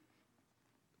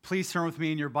Please turn with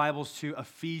me in your Bibles to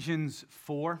Ephesians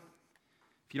 4.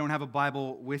 If you don't have a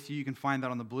Bible with you, you can find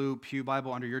that on the blue pew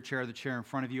Bible under your chair or the chair in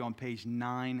front of you on page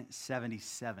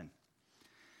 977.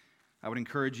 I would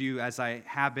encourage you, as I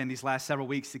have been these last several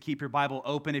weeks, to keep your Bible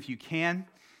open if you can,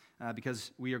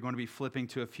 because we are going to be flipping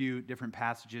to a few different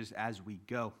passages as we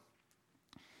go.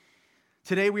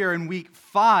 Today we are in week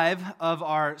 5 of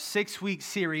our 6-week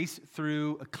series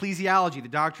through ecclesiology, the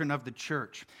doctrine of the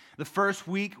church. The first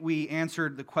week we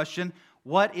answered the question,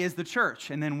 what is the church?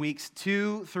 And then weeks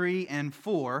 2, 3, and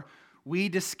 4, we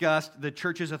discussed the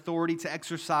church's authority to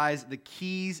exercise the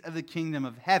keys of the kingdom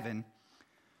of heaven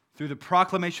through the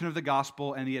proclamation of the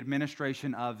gospel and the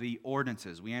administration of the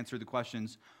ordinances. We answered the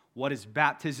questions, what is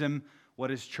baptism?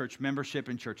 What is church membership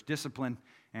and church discipline?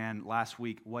 And last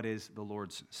week, what is the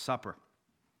Lord's Supper?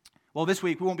 Well, this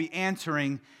week we won't be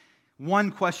answering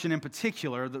one question in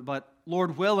particular, but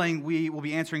Lord willing, we will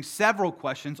be answering several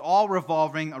questions, all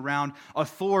revolving around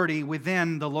authority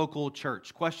within the local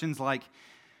church. Questions like,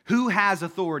 who has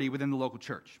authority within the local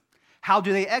church? How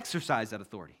do they exercise that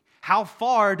authority? How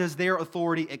far does their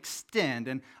authority extend?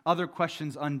 And other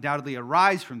questions undoubtedly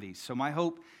arise from these. So my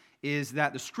hope is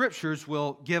that the Scriptures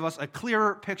will give us a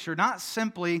clearer picture, not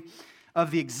simply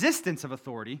of the existence of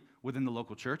authority within the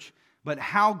local church, but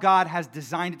how God has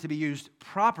designed it to be used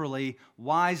properly,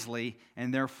 wisely,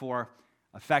 and therefore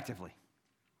effectively.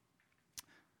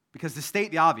 Because to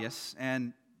state the obvious,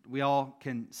 and we all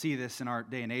can see this in our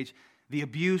day and age, the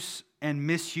abuse and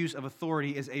misuse of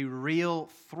authority is a real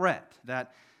threat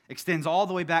that extends all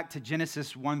the way back to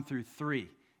Genesis 1 through 3,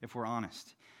 if we're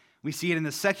honest. We see it in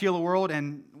the secular world,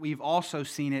 and we've also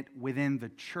seen it within the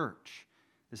church,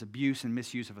 this abuse and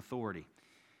misuse of authority.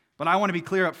 But I want to be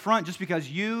clear up front, just because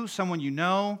you, someone you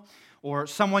know, or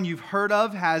someone you've heard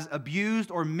of has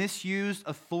abused or misused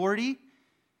authority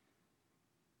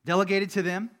delegated to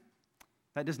them,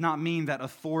 that does not mean that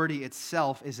authority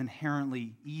itself is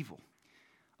inherently evil.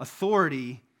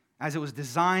 Authority, as it was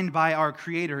designed by our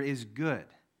Creator, is good.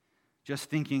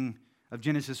 Just thinking of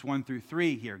Genesis 1 through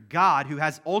 3 here. God, who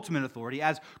has ultimate authority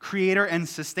as creator and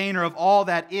sustainer of all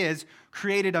that is,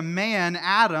 created a man,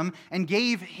 Adam, and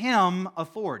gave him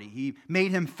authority. He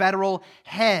made him federal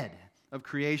head of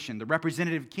creation, the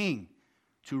representative king,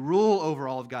 to rule over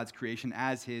all of God's creation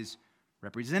as his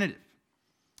representative.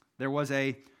 There was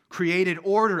a created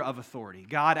order of authority.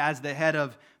 God as the head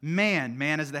of man,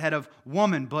 man as the head of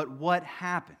woman. But what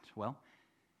happened? Well,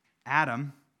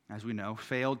 Adam, as we know,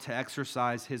 failed to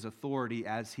exercise his authority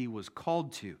as he was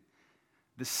called to.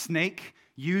 The snake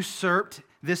usurped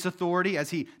this authority as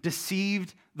he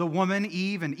deceived the woman,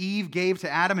 Eve, and Eve gave to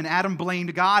Adam, and Adam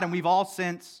blamed God, and we've all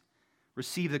since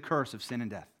received the curse of sin and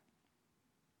death.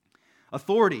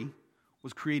 Authority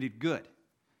was created good,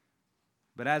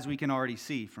 but as we can already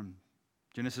see from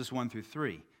Genesis 1 through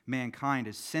 3, mankind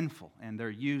is sinful, and their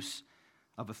use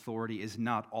of authority is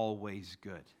not always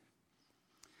good.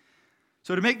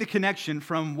 So to make the connection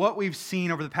from what we've seen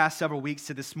over the past several weeks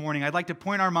to this morning, I'd like to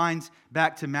point our minds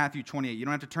back to Matthew 28. You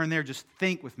don't have to turn there, just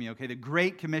think with me, okay? The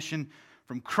Great Commission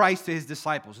from Christ to his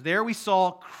disciples. There we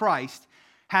saw Christ,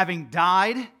 having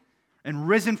died and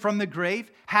risen from the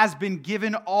grave, has been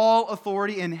given all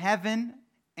authority in heaven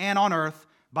and on earth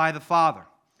by the Father.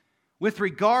 With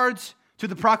regards to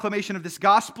the proclamation of this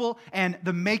gospel and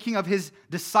the making of his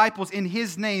disciples in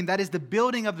his name, that is the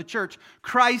building of the church,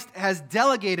 Christ has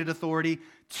delegated authority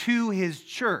to his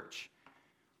church.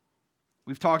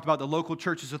 We've talked about the local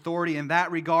church's authority in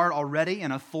that regard already,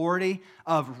 an authority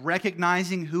of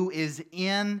recognizing who is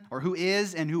in or who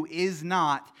is and who is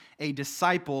not a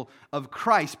disciple of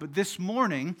Christ. But this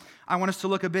morning, I want us to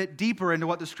look a bit deeper into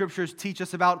what the Scriptures teach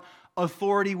us about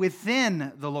authority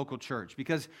within the local church,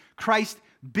 because Christ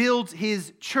builds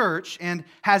his church and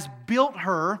has built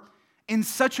her in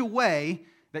such a way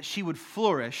that she would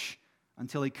flourish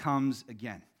until he comes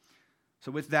again.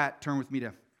 So with that, turn with me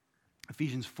to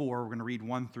Ephesians 4. We're going to read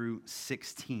 1 through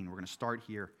 16. We're going to start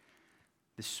here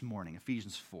this morning.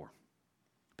 Ephesians 4.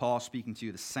 Paul speaking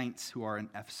to the saints who are in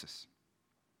Ephesus.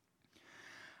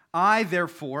 I,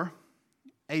 therefore,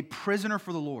 a prisoner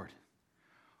for the Lord,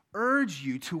 urge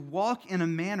you to walk in a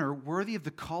manner worthy of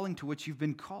the calling to which you've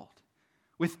been called,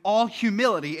 with all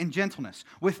humility and gentleness,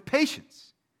 with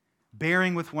patience,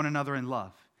 bearing with one another in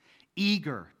love,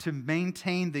 eager to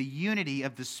maintain the unity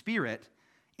of the Spirit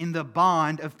in the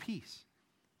bond of peace.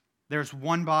 There's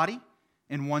one body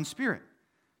and one Spirit,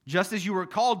 just as you were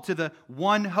called to the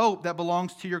one hope that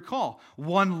belongs to your call.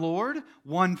 One Lord,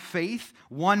 one faith,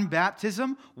 one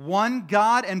baptism, one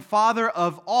God and Father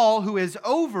of all, who is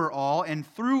over all and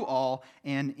through all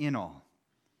and in all.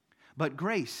 But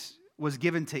grace was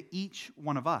given to each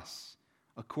one of us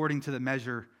according to the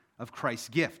measure of Christ's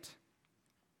gift.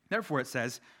 Therefore, it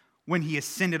says, when he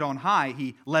ascended on high,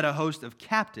 he led a host of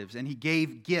captives, and he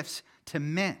gave gifts to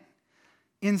men.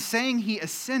 In saying he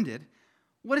ascended,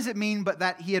 what does it mean but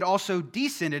that he had also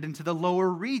descended into the lower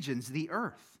regions, the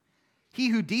earth? He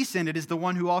who descended is the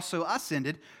one who also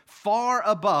ascended far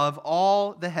above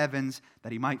all the heavens,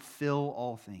 that he might fill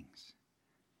all things.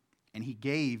 And he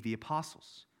gave the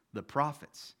apostles, the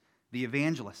prophets, the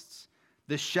evangelists,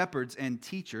 the shepherds and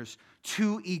teachers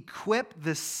to equip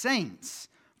the saints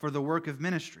for the work of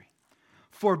ministry,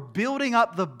 for building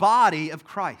up the body of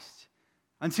Christ,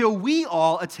 until we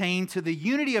all attain to the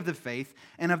unity of the faith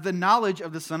and of the knowledge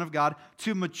of the Son of God,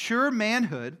 to mature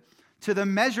manhood, to the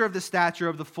measure of the stature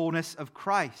of the fullness of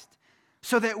Christ,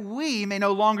 so that we may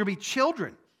no longer be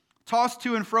children, tossed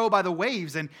to and fro by the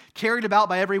waves and carried about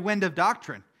by every wind of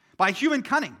doctrine, by human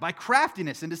cunning, by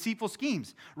craftiness and deceitful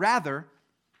schemes. Rather,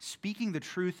 speaking the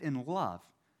truth in love,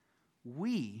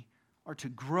 we are to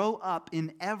grow up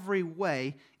in every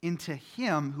way into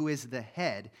Him who is the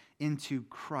head, into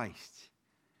Christ,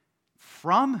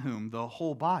 from whom the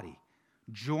whole body,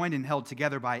 joined and held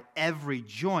together by every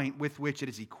joint with which it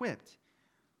is equipped,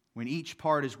 when each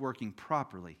part is working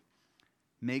properly,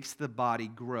 makes the body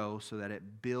grow so that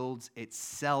it builds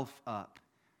itself up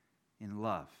in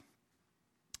love.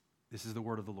 This is the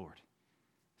word of the Lord.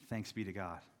 Thanks be to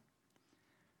God.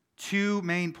 Two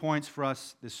main points for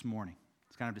us this morning.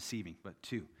 It's kind of deceiving, but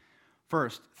two.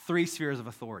 First, 3 spheres of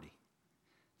authority.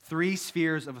 3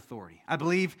 spheres of authority. I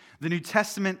believe the New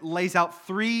Testament lays out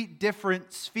 3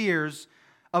 different spheres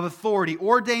of authority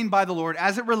ordained by the Lord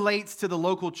as it relates to the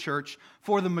local church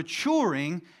for the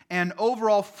maturing and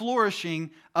overall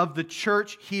flourishing of the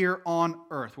church here on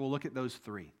earth. We'll look at those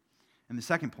 3. And the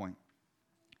second point,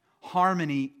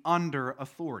 harmony under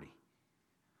authority.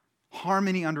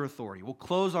 Harmony under authority. We'll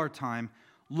close our time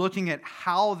looking at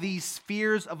how these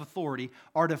spheres of authority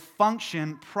are to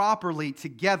function properly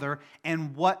together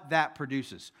and what that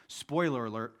produces. Spoiler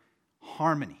alert,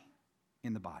 harmony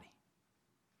in the body.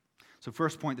 So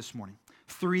first point this morning,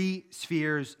 3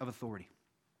 spheres of authority.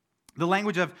 The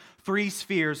language of 3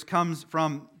 spheres comes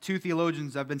from 2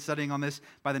 theologians I've been studying on this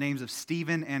by the names of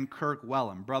Stephen and Kirk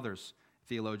Wellum, brothers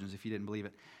theologians, if you didn't believe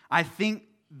it. I think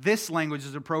this language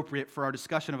is appropriate for our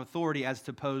discussion of authority as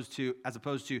opposed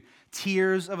to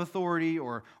tiers of authority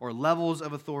or levels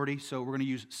of authority. So we're going to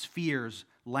use spheres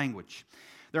language.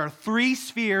 There are 3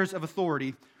 spheres of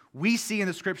authority we see in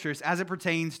the Scriptures as it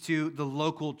pertains to the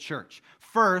local church.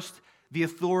 First, the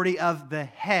authority of the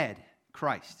head,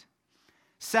 Christ.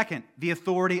 Second, the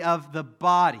authority of the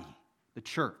body, the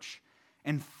church.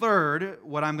 And third,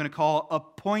 what I'm going to call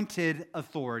appointed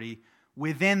authority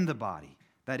within the body,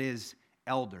 that is,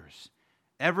 elders.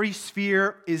 Every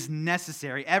sphere is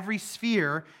necessary. Every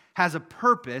sphere has a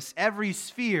purpose. Every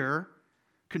sphere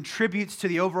contributes to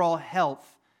the overall health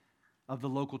of the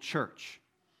local church.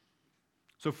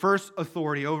 So first,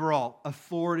 authority overall,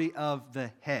 authority of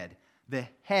the head. The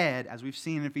head, as we've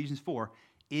seen in Ephesians 4,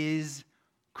 is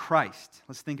Christ.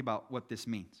 Let's think about what this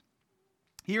means.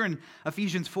 Here in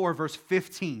Ephesians 4, verse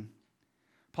 15,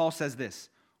 Paul says this,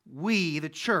 we, the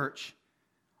church,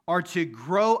 are to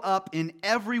grow up in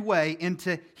every way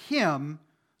into Him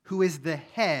who is the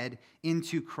head,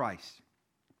 into Christ.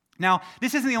 Now,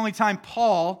 this isn't the only time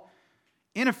Paul,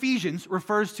 in Ephesians,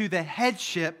 refers to the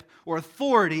headship or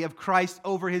authority of Christ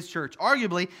over His church.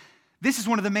 Arguably, this is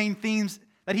one of the main themes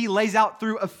that he lays out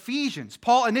through Ephesians.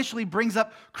 Paul initially brings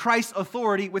up Christ's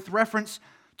authority with reference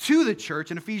to the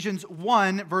church in Ephesians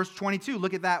 1, verse 22.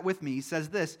 Look at that with me. He says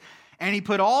this, and He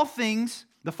put all things,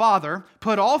 the Father,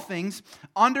 put all things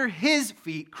under His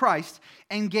feet, Christ,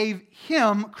 and gave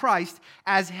Him, Christ,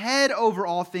 as head over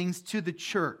all things to the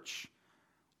church,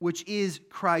 which is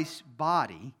Christ's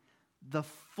body, the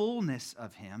fullness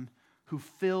of Him who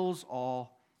fills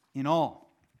all in all.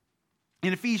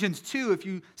 In Ephesians 2, if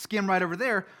you skim right over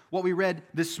there, what we read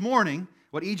this morning,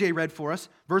 what EJ read for us,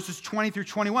 verses 20 through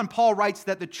 21, Paul writes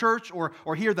that the church,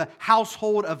 or here the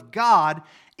household of God,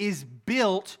 is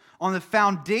built on the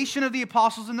foundation of the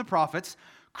apostles and the prophets,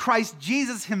 Christ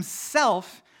Jesus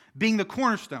Himself being the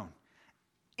cornerstone,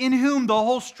 in whom the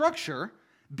whole structure,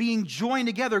 being joined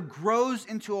together, grows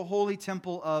into a holy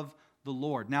temple of the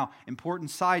Lord. Now,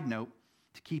 important side note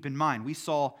to keep in mind, we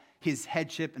saw His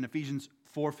headship in Ephesians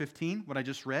 4:15, what I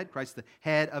just read, Christ the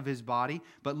head of His body.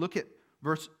 But look at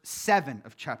verse 7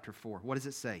 of chapter 4. What does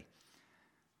it say?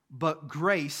 But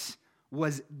grace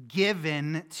was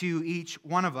given to each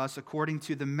one of us according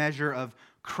to the measure of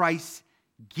Christ's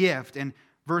gift. And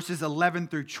verses 11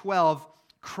 through 12,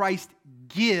 Christ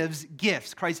gives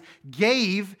gifts. Christ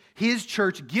gave His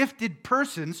church gifted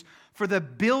persons for the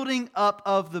building up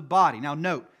of the body. Now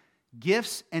note,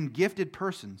 Gifts and gifted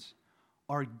persons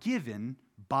are given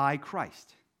by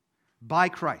Christ. By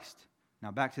Christ.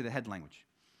 Now back to the head language.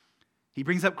 He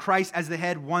brings up Christ as the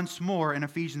head once more in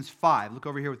Ephesians 5. Look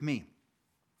over here with me.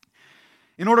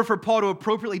 In order for Paul to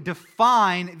appropriately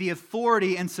define the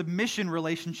authority and submission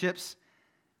relationships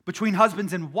between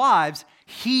husbands and wives,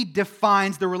 he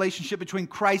defines the relationship between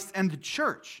Christ and the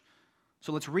church.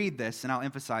 So let's read this, and I'll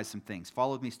emphasize some things.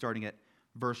 Follow with me starting at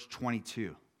verse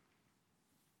 22.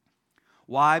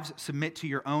 Wives, submit to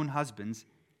your own husbands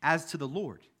as to the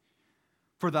Lord.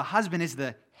 For the husband is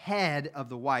the head of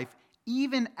the wife,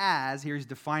 even as, here he's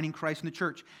defining Christ and the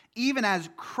church, even as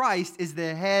Christ is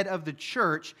the head of the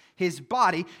church, his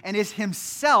body, and is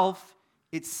himself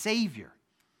its Savior.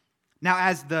 Now,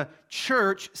 as the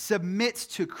church submits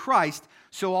to Christ,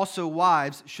 so also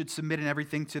wives should submit in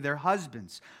everything to their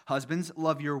husbands. Husbands,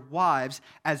 love your wives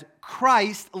as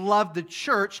Christ loved the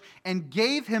church and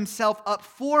gave himself up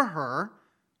for her.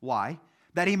 Why?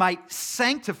 That he might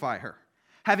sanctify her,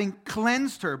 having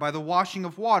cleansed her by the washing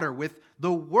of water with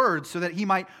the word, so that he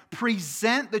might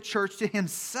present the church to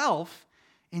himself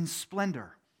in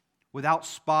splendor, without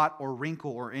spot or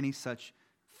wrinkle or any such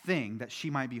thing, that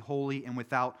she might be holy and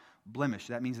without blemish.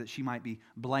 That means that she might be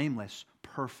blameless,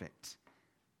 perfect,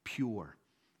 pure.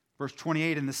 Verse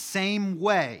 28, in the same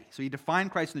way, so he defined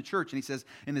Christ in the church, and he says,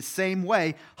 in the same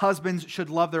way, husbands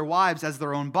should love their wives as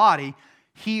their own body.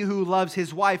 He who loves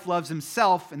his wife loves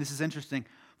himself, and this is interesting,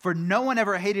 for no one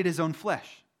ever hated his own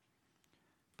flesh,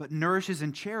 but nourishes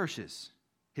and cherishes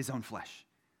his own flesh,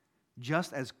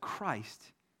 just as Christ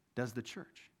does the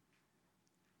church,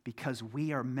 because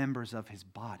we are members of his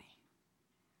body.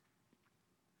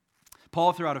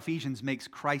 Paul, throughout Ephesians, makes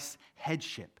Christ's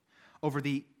headship over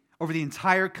the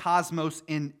entire cosmos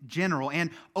in general and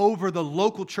over the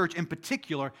local church in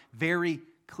particular very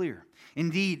clear.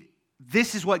 Indeed,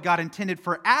 this is what God intended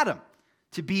for Adam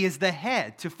to be as the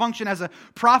head, to function as a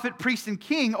prophet, priest, and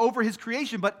king over his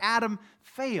creation, but Adam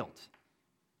failed.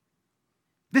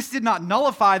 This did not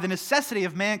nullify the necessity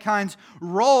of mankind's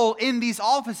role in these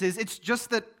offices. It's just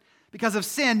that because of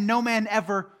sin, no man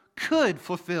ever could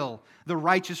fulfill the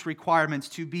righteous requirements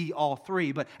to be all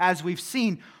three. But as we've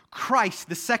seen, Christ,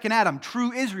 the second Adam,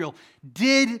 true Israel,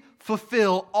 did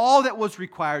fulfill all that was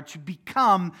required to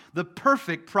become the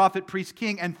perfect prophet, priest,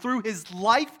 king. And through his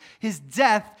life, his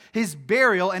death, his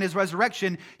burial, and his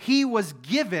resurrection, he was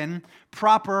given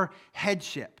proper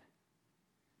headship.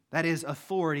 That is,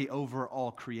 authority over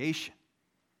all creation.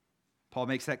 Paul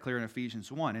makes that clear in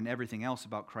Ephesians 1, and everything else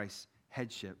about Christ's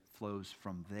headship flows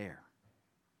from there.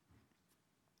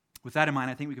 With that in mind,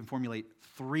 I think we can formulate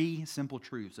three simple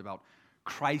truths about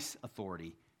Christ's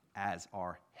authority as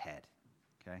our head.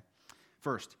 Okay?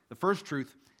 First, the first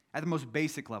truth at the most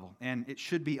basic level, and it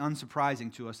should be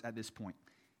unsurprising to us at this point,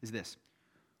 is this.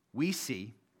 We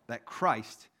see that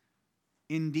Christ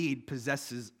indeed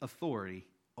possesses authority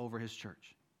over his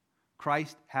church.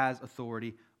 Christ has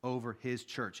authority over his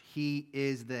church. He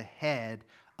is the head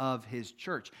of his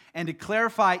church. And to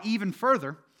clarify even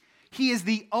further, he is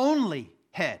the only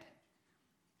head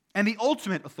and the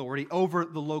ultimate authority over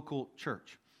the local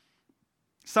church.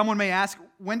 Someone may ask,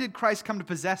 when did Christ come to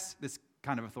possess this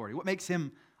kind of authority? What makes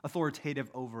him authoritative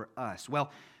over us?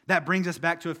 Well, that brings us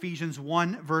back to Ephesians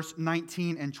 1, verse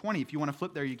 19 and 20. If you want to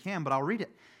flip there, you can, but I'll read it.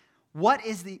 What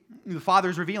is the Father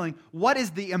is revealing, what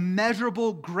is the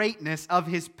immeasurable greatness of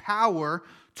his power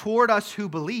toward us who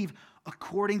believe,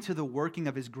 according to the working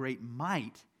of his great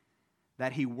might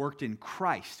that he worked in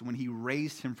Christ when he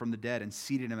raised him from the dead and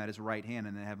seated him at his right hand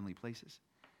in the heavenly places?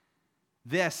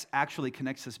 This actually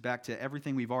connects us back to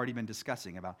everything we've already been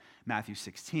discussing about Matthew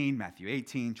 16, Matthew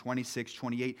 18, 26,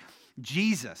 28.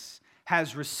 Jesus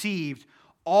has received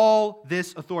all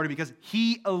this authority because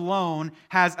he alone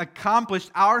has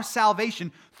accomplished our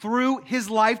salvation through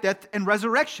his life, death, and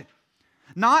resurrection.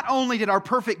 Not only did our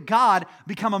perfect God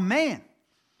become a man,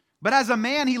 but as a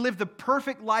man, he lived the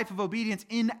perfect life of obedience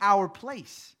in our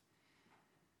place.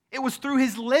 It was through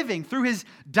his living, through his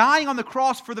dying on the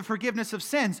cross for the forgiveness of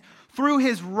sins, through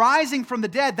his rising from the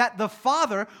dead, that the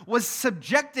Father was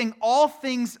subjecting all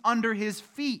things under his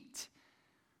feet.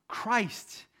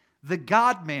 Christ, the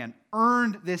God-man,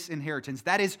 earned this inheritance.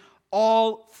 That is,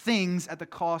 all things at the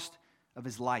cost of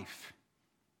his life.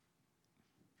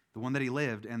 The one that he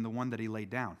lived and the one that he laid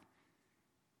down,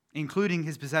 including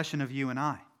his possession of you and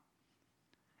I.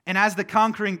 And as the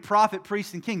conquering prophet,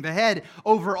 priest, and king, the head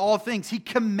over all things, he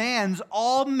commands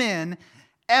all men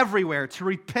everywhere to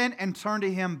repent and turn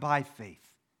to him by faith.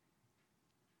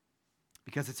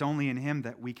 Because it's only in him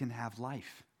that we can have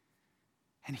life.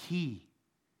 And he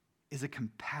is a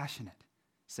compassionate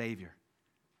Savior.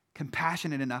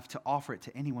 compassionate enough to offer it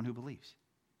to anyone who believes.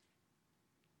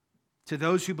 To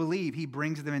those who believe, he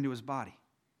brings them into his body.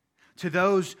 To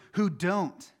those who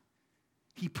don't,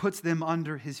 he puts them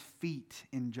under his feet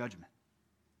in judgment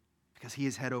because he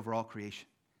is head over all creation.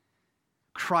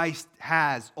 Christ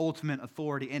has ultimate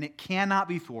authority, and it cannot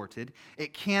be thwarted.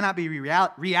 It cannot be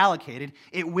reallocated.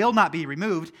 It will not be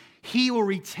removed. He will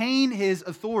retain his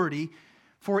authority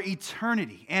for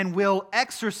eternity and will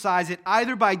exercise it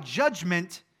either by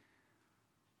judgment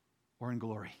or in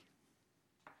glory.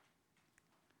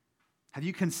 Have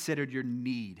you considered your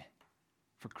need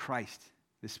for Christ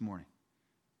this morning?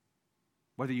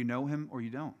 Whether you know him or you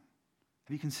don't.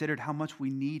 Have you considered how much we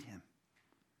need him?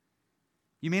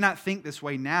 You may not think this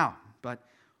way now, but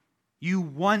you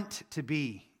want to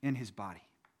be in his body.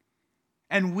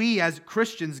 And we as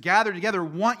Christians gathered together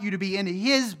want you to be in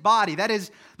his body. That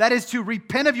is to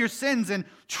repent of your sins and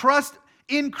trust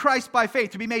in Christ by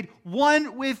faith, to be made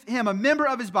one with him, a member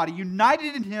of his body,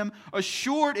 united in him,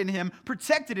 assured in him,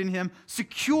 protected in him,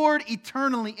 secured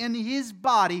eternally in his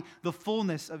body, the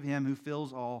fullness of him who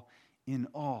fills all in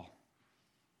all.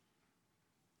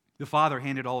 The Father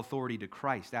handed all authority to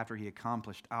Christ after he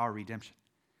accomplished our redemption.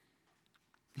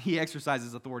 He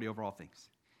exercises authority over all things.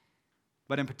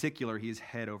 But in particular, he is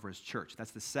head over his church.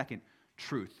 That's the second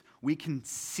truth. We can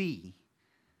see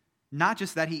not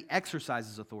just that he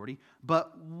exercises authority,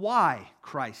 but why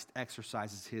Christ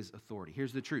exercises his authority.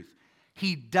 Here's the truth.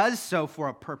 He does so for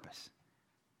a purpose.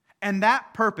 And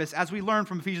that purpose, as we learn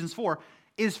from Ephesians 4,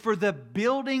 is for the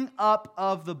building up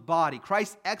of the body.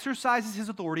 Christ exercises his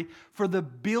authority for the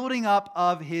building up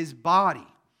of his body.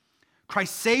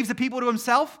 Christ saves the people to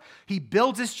himself. He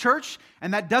builds his church,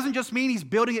 and that doesn't just mean he's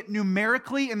building it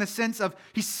numerically in the sense of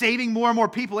he's saving more and more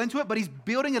people into it, but he's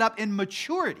building it up in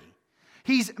maturity.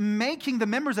 He's making the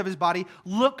members of his body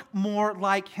look more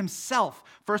like himself.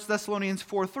 1 Thessalonians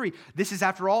 4:3. This is,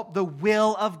 after all, the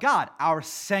will of God, our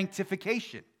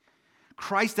sanctification.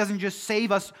 Christ doesn't just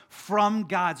save us from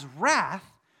God's wrath,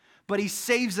 but he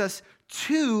saves us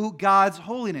to God's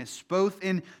holiness, both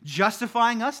in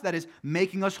justifying us, that is,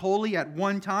 making us holy at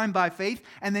one time by faith,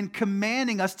 and then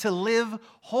commanding us to live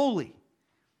holy.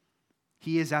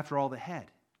 He is, after all, the head.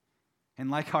 And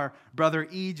like our brother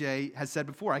EJ has said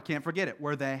before, I can't forget it,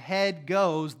 where the head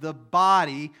goes, the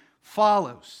body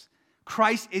follows.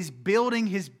 Christ is building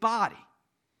his body,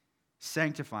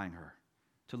 sanctifying her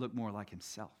to look more like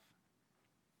himself.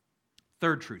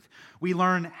 Third truth, we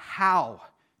learn how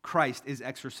Christ is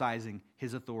exercising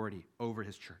his authority over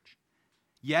his church.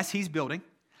 Yes, he's building.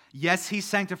 Yes, he's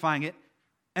sanctifying it.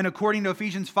 And according to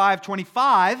Ephesians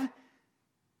 5:25,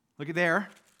 look at there,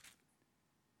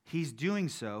 he's doing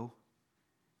so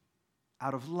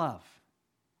out of love.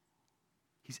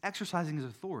 He's exercising his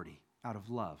authority out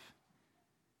of love.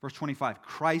 Verse 25,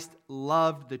 Christ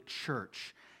loved the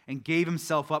church and gave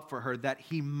himself up for her that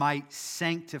he might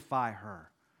sanctify her.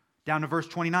 Down to verse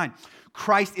 29,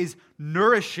 Christ is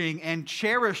nourishing and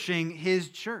cherishing his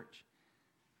church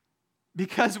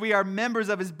because we are members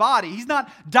of his body. He's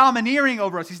not domineering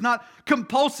over us. He's not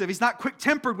compulsive. He's not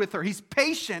quick-tempered with her. He's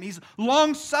patient. He's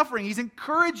long-suffering. He's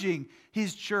encouraging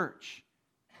his church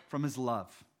from his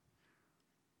love.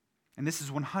 And this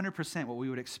is 100% what we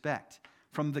would expect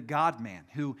from the God-man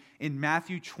who in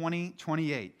Matthew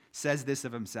 20:28 says this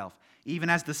of himself, even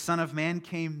as the Son of Man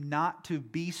came not to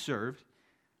be served,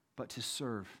 but to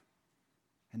serve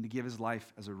and to give his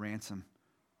life as a ransom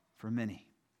for many.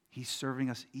 He's serving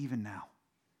us even now,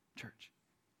 church.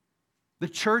 The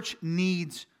church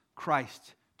needs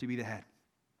Christ to be the head.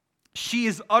 She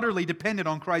is utterly dependent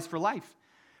on Christ for life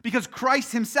because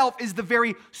Christ himself is the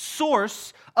very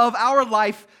source of our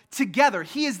life together.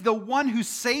 He is the one who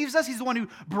saves us. He's the one who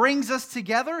brings us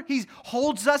together. He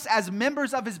holds us as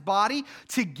members of his body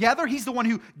together. He's the one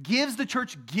who gives the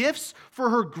church gifts for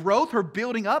her growth, her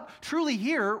building up. Truly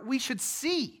here, we should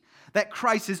see that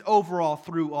Christ is over all,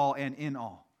 through all, and in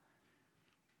all.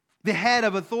 The head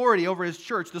of authority over his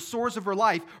church, the source of her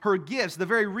life, her gifts, the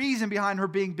very reason behind her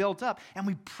being built up. And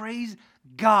we praise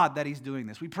God that he's doing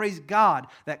this. We praise God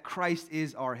that Christ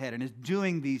is our head and is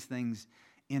doing these things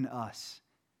in us.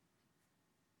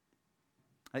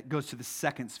 It goes to the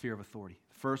second sphere of authority.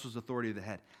 The first was authority of the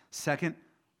head. Second,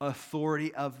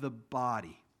 authority of the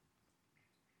body.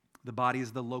 The body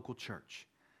is the local church.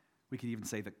 We could even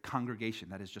say the congregation,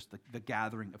 that is just the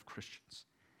gathering of Christians.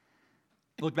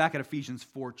 Look back at Ephesians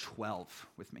 4:12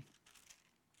 with me.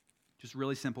 Just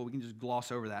really simple. We can just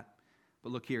gloss over that.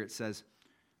 But look here, it says,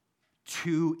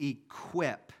 to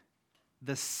equip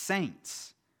the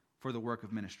saints for the work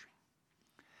of ministry.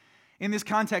 In this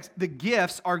context, the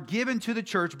gifts are given to the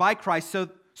church by Christ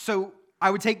so I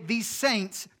would take these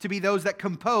saints to be those that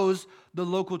compose the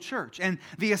local church. And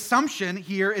the assumption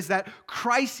here is that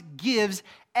Christ gives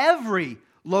every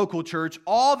local church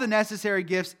all the necessary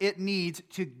gifts it needs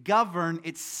to govern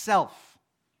itself,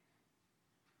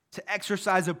 to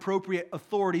exercise appropriate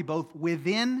authority both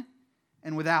within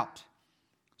and without.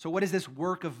 So what is this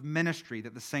work of ministry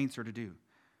that the saints are to do,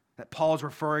 that Paul's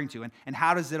referring to? And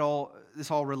how does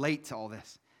this all relate to all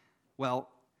this? Well,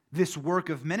 this work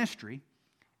of ministry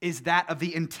is that of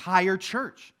the entire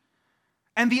church.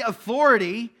 And the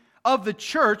authority of the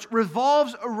church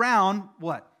revolves around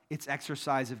what? Its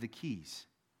exercise of the keys.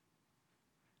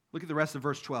 Look at the rest of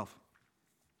verse 12.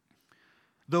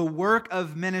 The work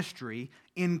of ministry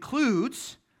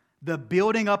includes the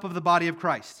building up of the body of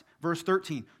Christ. Verse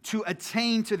 13, to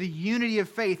attain to the unity of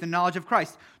faith and knowledge of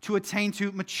Christ, to attain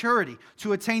to maturity,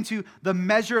 to attain to the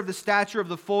measure of the stature of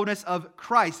the fullness of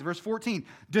Christ. Verse 14,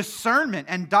 discernment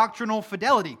and doctrinal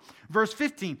fidelity. Verse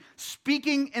 15,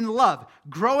 speaking in love,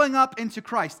 growing up into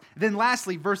Christ. Then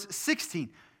lastly, verse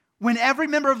 16, when every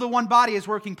member of the one body is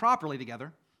working properly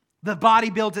together, the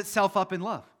body builds itself up in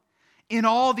love. In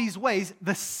all these ways,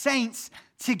 the saints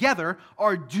together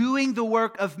are doing the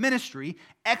work of ministry,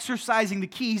 exercising the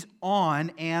keys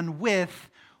on and with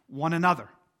one another.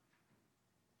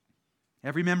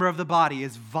 Every member of the body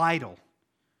is vital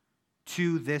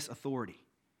to this authority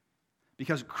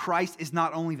because Christ is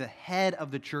not only the head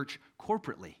of the church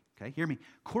corporately, okay, hear me,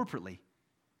 corporately,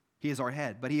 he is our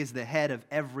head, but he is the head of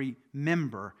every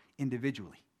member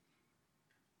individually.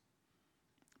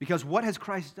 Because what has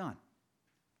Christ done?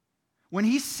 When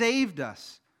he saved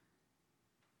us,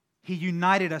 he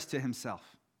united us to himself.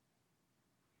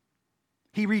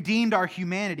 He redeemed our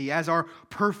humanity as our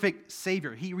perfect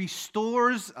Savior. He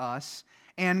restores us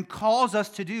and calls us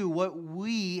to do what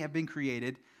we have been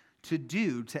created to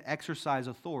do, to exercise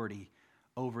authority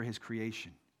over his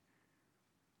creation.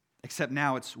 Except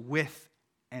now it's with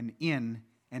and in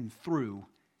and through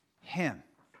him,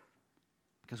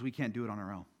 because we can't do it on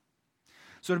our own.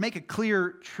 So to make a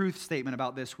clear truth statement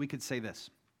about this, we could say this.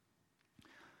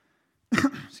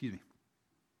 Excuse me.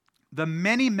 The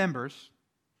many members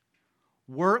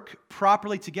work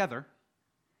properly together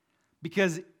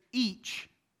because each,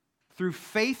 through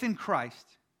faith in Christ,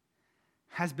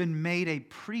 has been made a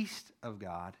priest of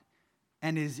God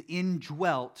and is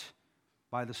indwelt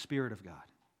by the Spirit of God.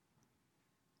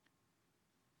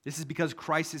 This is because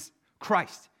Christ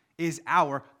is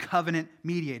our covenant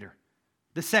mediator,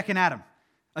 the second Adam.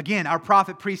 Again, our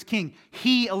prophet, priest, king,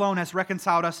 he alone has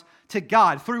reconciled us to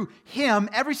God. Through him,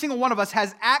 every single one of us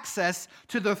has access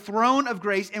to the throne of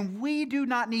grace, and we do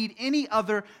not need any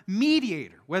other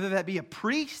mediator, whether that be a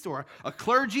priest or a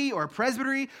clergy or a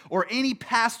presbytery or any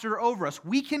pastor over us.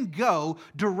 We can go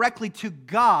directly to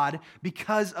God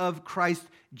because of Christ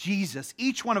Jesus.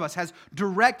 Each one of us has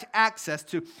direct access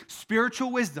to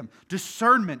spiritual wisdom,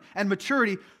 discernment, and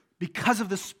maturity because of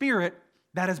the Spirit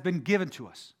that has been given to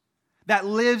us, that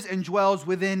lives and dwells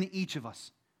within each of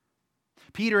us.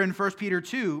 Peter in 1 Peter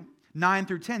 2, 9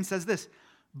 through 10 says this,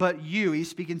 but you, he's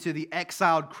speaking to the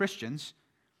exiled Christians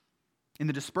in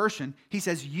the dispersion, he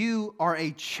says, you are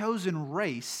a chosen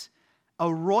race,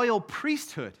 a royal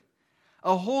priesthood,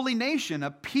 a holy nation,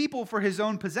 a people for his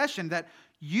own possession, that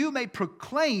you may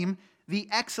proclaim the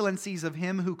excellencies of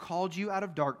him who called you out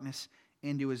of darkness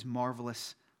into his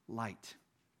marvelous light.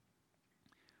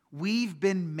 We've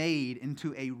been made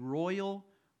into a royal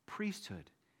priesthood.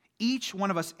 Each one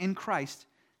of us in Christ,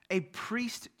 a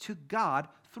priest to God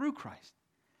through Christ.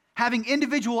 Having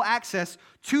individual access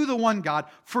to the one God,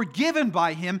 forgiven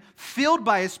by him, filled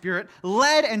by his Spirit,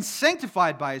 led and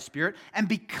sanctified by his Spirit. And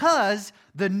because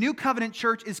the new covenant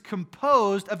church is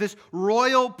composed of this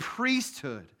royal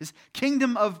priesthood, this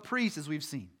kingdom of priests, as we've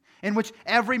seen, in which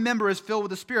every member is filled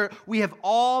with the Spirit, we have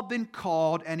all been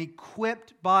called and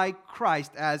equipped by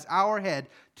Christ as our head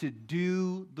to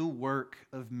do the work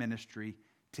of ministry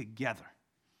together.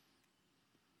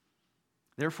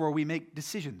 Therefore, we make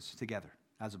decisions together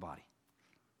as a body.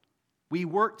 We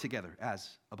work together as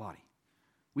a body.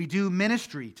 We do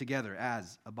ministry together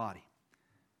as a body.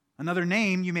 Another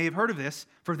name, you may have heard of this,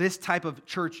 for this type of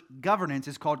church governance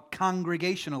is called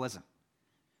congregationalism,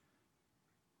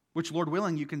 which, Lord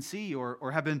willing, you can see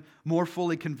or have been more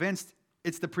fully convinced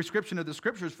it's the prescription of the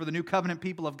Scriptures for the new covenant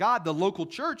people of God, the local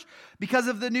church, because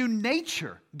of the new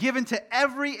nature given to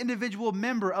every individual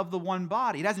member of the one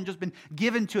body. It hasn't just been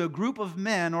given to a group of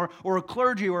men or a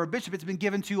clergy or a bishop. It's been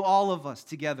given to all of us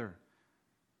together.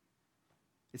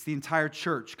 It's the entire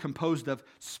church composed of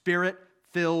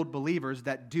Spirit-filled believers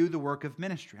that do the work of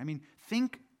ministry. I mean,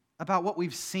 think about what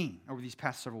we've seen over these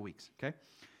past several weeks, okay?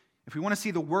 If we want to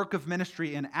see the work of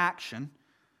ministry in action,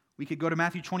 We could go to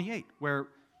Matthew 28, where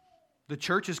the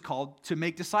church is called to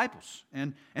make disciples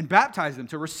and baptize them,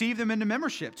 to receive them into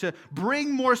membership, to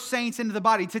bring more saints into the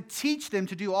body, to teach them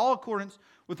to do all accordance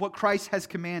with what Christ has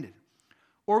commanded.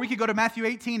 Or we could go to Matthew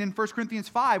 18 and 1 Corinthians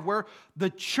 5, where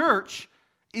the church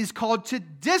is called to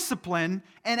discipline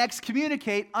and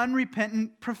excommunicate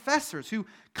unrepentant professors who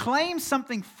claim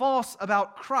something false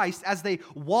about Christ as they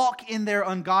walk in their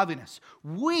ungodliness.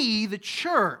 We, the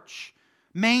church,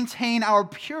 maintain our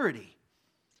purity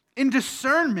in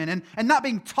discernment and not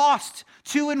being tossed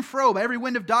to and fro by every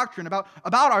wind of doctrine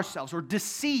about ourselves or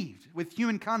deceived with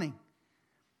human cunning.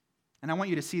 And I want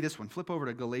you to see this one. Flip over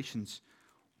to Galatians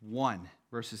 1,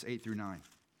 verses 8 through 9.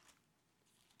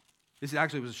 This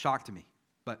actually was a shock to me,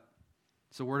 but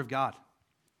it's the Word of God.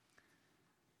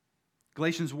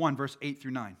 Galatians 1, verse 8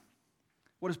 through 9.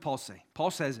 What does Paul say? Paul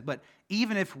says, but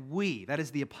even if we, that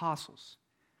is the apostles,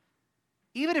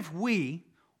 even if we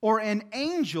or an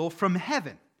angel from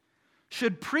heaven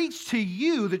should preach to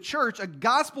you, the church, a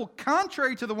gospel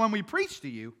contrary to the one we preach to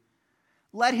you,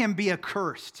 let him be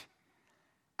accursed.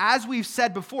 As we've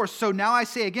said before, so now I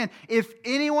say again, if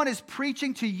anyone is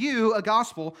preaching to you a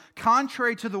gospel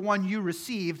contrary to the one you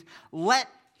received, let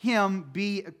him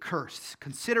be accursed.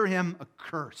 Consider him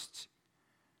accursed.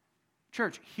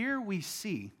 Church, here we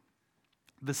see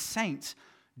the saints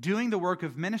doing the work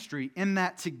of ministry in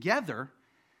that together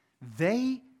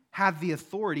they have the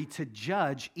authority to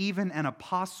judge even an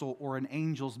apostle or an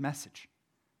angel's message.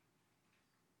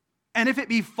 And if it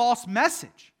be false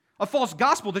message, a false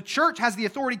gospel, the church has the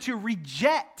authority to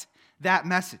reject that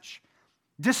message,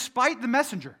 despite the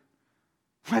messenger,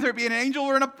 whether it be an angel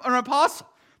or an apostle.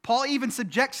 Paul even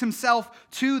subjects himself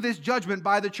to this judgment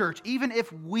by the church. Even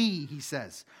if we, he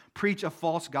says, preach a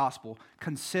false gospel,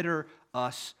 consider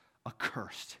us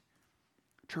accursed.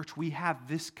 Church, we have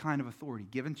this kind of authority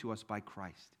given to us by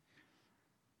Christ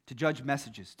to judge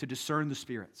messages, to discern the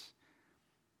spirits,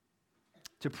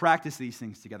 to practice these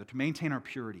things together, to maintain our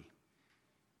purity.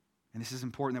 And this is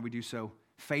important that we do so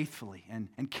faithfully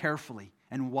and carefully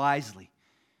and wisely.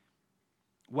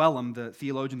 Wellum, the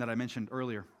theologian that I mentioned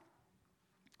earlier,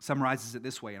 summarizes it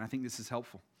this way, and I think this is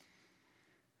helpful.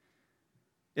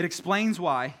 It explains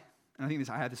why, and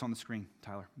I had this on the screen,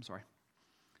 Tyler, I'm sorry.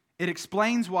 It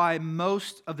explains why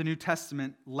most of the New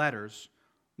Testament letters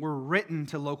were written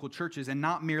to local churches and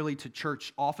not merely to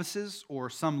church offices or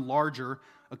some larger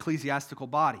ecclesiastical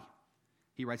body.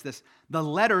 He writes this, the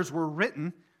letters were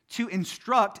written to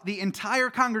instruct the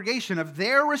entire congregation of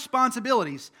their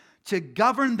responsibilities to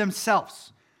govern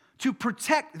themselves, to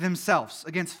protect themselves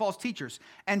against false teachers,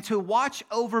 and to watch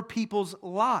over people's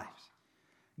lives.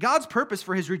 God's purpose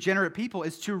for his regenerate people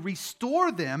is to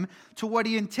restore them to what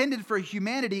he intended for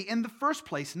humanity in the first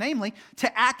place, namely,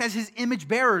 to act as his image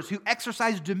bearers who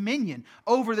exercise dominion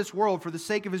over this world for the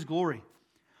sake of his glory.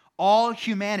 All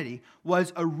humanity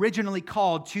was originally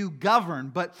called to govern,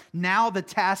 but now the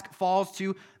task falls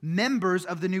to members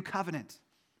of the new covenant.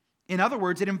 In other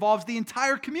words, it involves the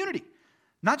entire community,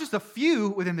 not just a few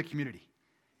within the community.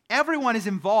 Everyone is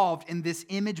involved in this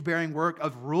image-bearing work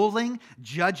of ruling,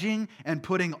 judging, and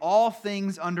putting all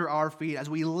things under our feet as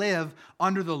we live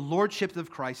under the lordship of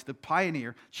Christ, the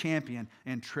pioneer, champion,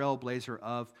 and trailblazer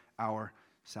of our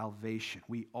salvation.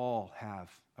 We all have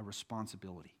a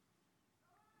responsibility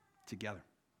together.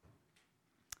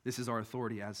 This is our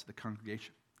authority as the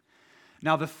congregation.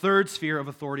 Now, the third sphere of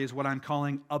authority is what I'm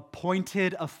calling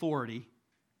appointed authority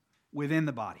within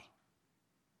the body.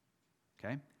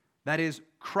 Okay? That is,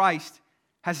 Christ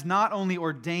has not only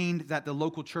ordained that the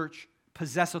local church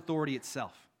possess authority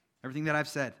itself, everything that I've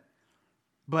said,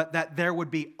 but that there would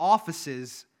be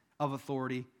offices of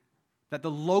authority that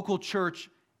the local church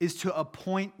is to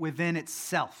appoint within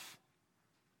itself.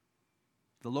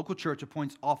 The local church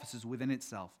appoints offices within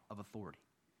itself of authority.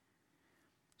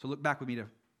 So look back with me to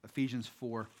Ephesians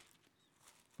 4,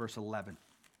 verse 11.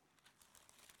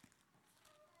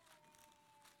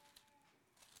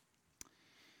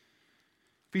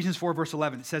 Ephesians 4, verse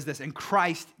 11, it says this, and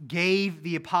Christ gave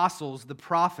the apostles, the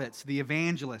prophets, the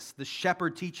evangelists, the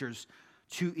shepherd teachers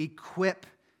to equip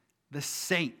the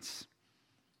saints.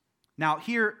 Now,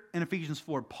 here in Ephesians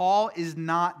 4, Paul is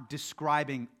not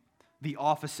describing the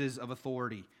offices of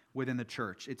authority within the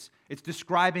church. It's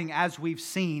describing, as we've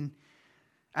seen,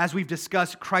 as we've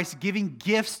discussed, Christ giving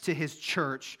gifts to his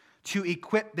church to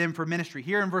equip them for ministry.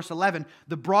 Here in verse 11,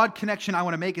 the broad connection I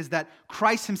want to make is that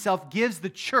Christ himself gives the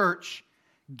church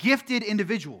gifted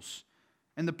individuals.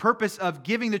 And the purpose of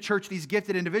giving the church these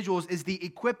gifted individuals is the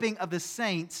equipping of the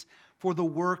saints for the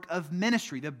work of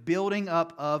ministry, the building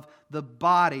up of the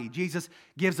body. Jesus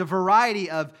gives a variety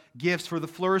of gifts for the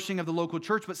flourishing of the local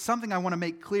church, but something I want to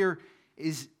make clear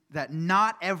is that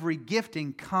not every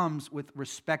gifting comes with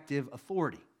respective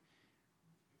authority.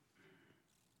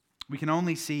 We can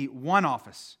only see one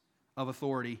office of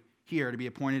authority here to be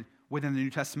appointed within the New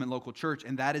Testament local church,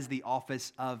 and that is the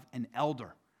office of an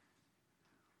elder,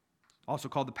 also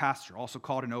called the pastor, also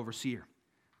called an overseer.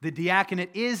 The diaconate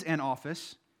is an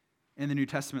office in the New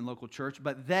Testament local church,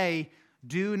 but they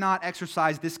do not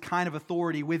exercise this kind of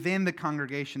authority within the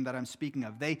congregation that I'm speaking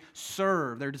of. They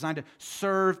serve. They're designed to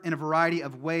serve in a variety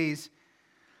of ways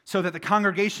so that the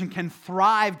congregation can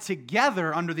thrive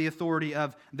together under the authority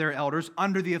of their elders,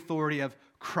 under the authority of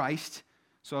Christ.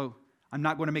 So I'm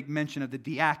not going to make mention of the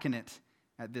diaconate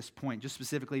at this point, just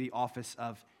specifically the office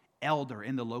of elder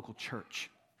in the local church.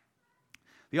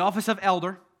 The office of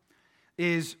elder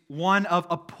is one of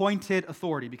appointed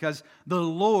authority because the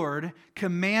Lord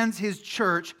commands His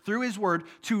church through His word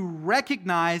to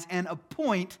recognize and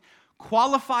appoint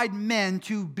qualified men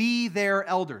to be their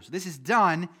elders. This is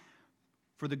done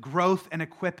for the growth and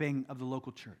equipping of the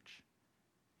local church.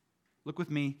 Look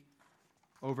with me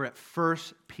over at 1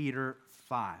 Peter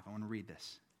 5. I want to read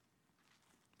this.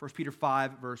 1 Peter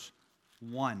 5, verse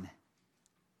 1.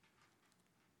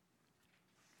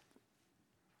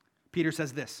 Peter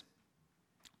says this,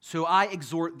 "So I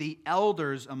exhort the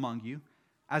elders among you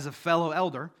as a fellow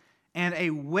elder and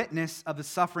a witness of the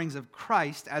sufferings of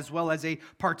Christ, as well as a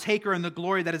partaker in the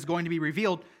glory that is going to be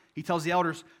revealed." He tells the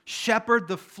elders, "Shepherd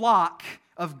the flock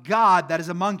of God that is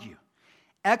among you,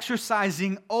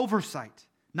 exercising oversight,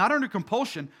 not under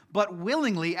compulsion, but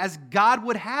willingly as God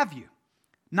would have you,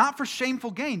 not for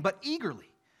shameful gain, but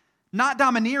eagerly, not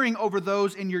domineering over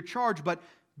those in your charge, but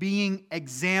being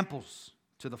examples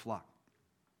to the flock."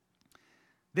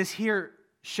 This here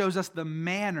shows us the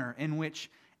manner in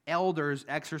which elders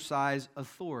exercise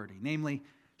authority, namely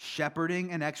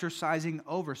shepherding and exercising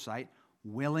oversight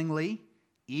willingly,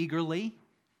 eagerly,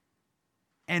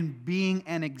 and being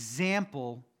an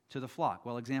example to the flock.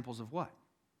 Well, examples of what?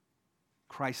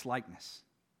 Christ-likeness.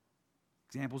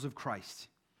 Examples of Christ.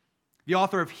 The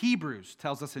author of Hebrews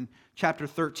tells us in chapter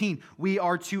 13, we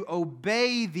are to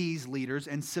obey these leaders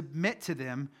and submit to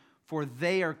them, for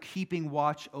they are keeping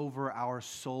watch over our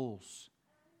souls,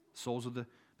 souls of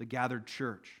the gathered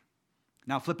church.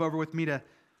 Now flip over with me to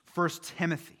 1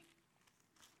 Timothy.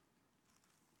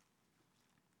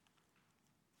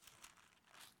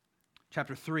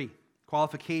 Chapter 3,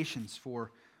 qualifications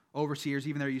for overseers.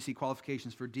 Even there you see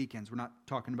qualifications for deacons. We're not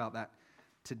talking about that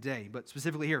today, but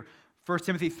specifically here, 1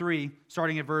 Timothy 3,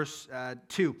 starting at verse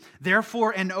 2.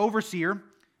 "Therefore an overseer,"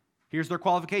 here's their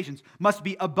qualifications, "must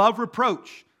be above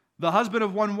reproach, the husband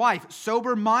of one wife,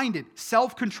 sober-minded,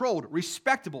 self-controlled,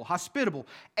 respectable, hospitable,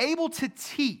 able to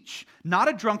teach, not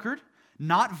a drunkard,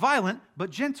 not violent, but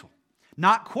gentle,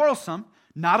 not quarrelsome,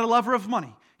 not a lover of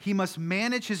money. He must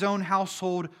manage his own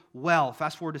household well."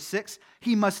 Fast forward to 6.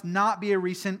 "He must not be a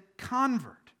recent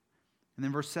convert." And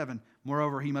then verse 7.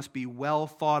 "Moreover, he must be well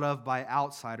thought of by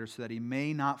outsiders so that he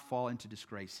may not fall into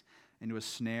disgrace, into a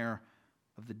snare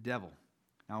of the devil."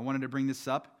 Now, I wanted to bring this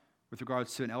up with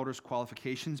regards to an elder's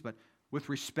qualifications, but with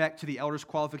respect to the elder's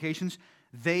qualifications,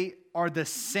 they are the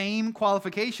same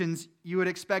qualifications you would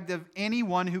expect of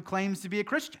anyone who claims to be a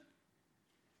Christian.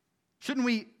 Shouldn't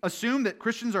we assume that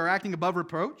Christians are acting above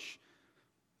reproach?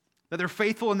 That they're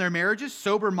faithful in their marriages,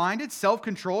 sober-minded,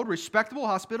 self-controlled, respectable,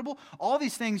 hospitable? All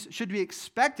these things should be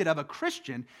expected of a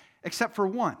Christian, except for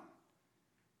one: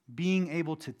 being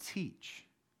able to teach.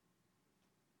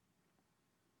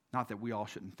 Not that we all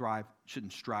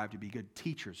shouldn't strive to be good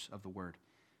teachers of the word.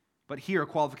 But here, a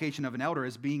qualification of an elder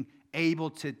is being able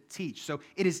to teach. So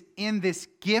it is in this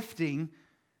gifting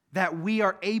that we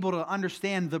are able to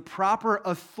understand the proper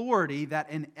authority that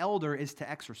an elder is to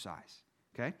exercise.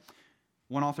 Okay?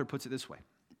 One author puts it this way: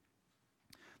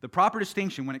 the proper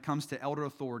distinction when it comes to elder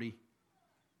authority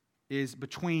is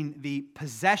between the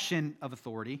possession of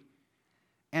authority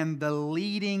and the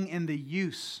leading in the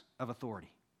use of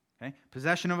authority. Okay?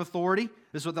 Possession of authority,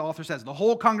 this is what the author says. The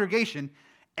whole congregation,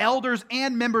 elders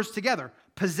and members together,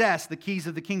 possess the keys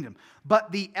of the kingdom.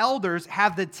 But the elders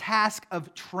have the task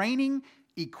of training,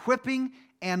 equipping,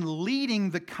 and leading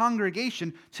the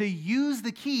congregation to use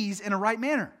the keys in a right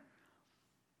manner.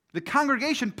 The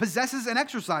congregation possesses and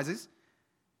exercises,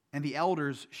 and the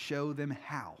elders show them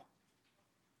how.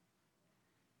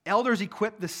 Elders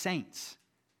equip the saints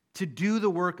to do the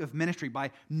work of ministry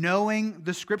by knowing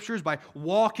the Scriptures, by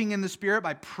walking in the Spirit,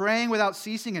 by praying without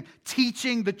ceasing, and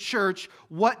teaching the church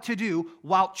what to do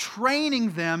while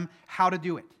training them how to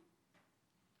do it.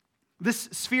 This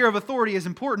sphere of authority is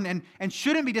important and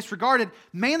shouldn't be disregarded,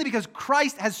 mainly because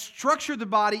Christ has structured the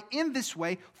body in this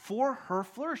way for her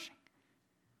flourishing.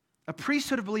 A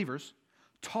priesthood of believers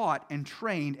taught and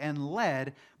trained and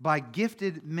led by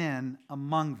gifted men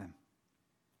among them.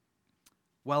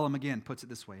 Wellham again puts it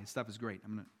this way. His stuff is great.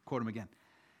 I'm going to quote him again.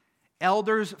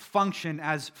 Elders function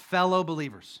as fellow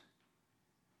believers,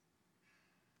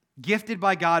 gifted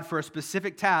by God for a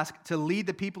specific task to lead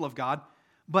the people of God,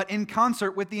 but in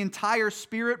concert with the entire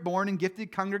Spirit-born and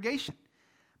gifted congregation.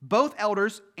 Both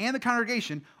elders and the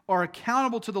congregation are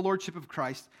accountable to the lordship of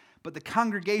Christ, but the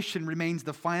congregation remains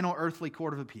the final earthly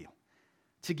court of appeal.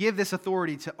 To give this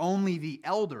authority to only the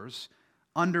elders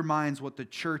undermines what the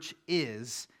church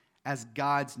is as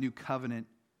God's new covenant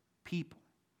people.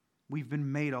 We've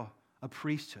been made a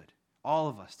priesthood, all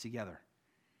of us together.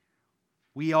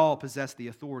 We all possess the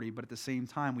authority, but at the same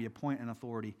time, we appoint an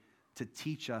authority to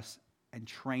teach us and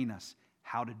train us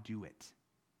how to do it.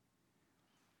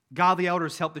 Godly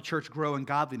elders help the church grow in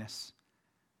godliness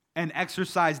and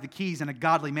exercise the keys in a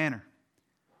godly manner.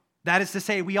 That is to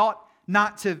say, we ought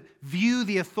not to view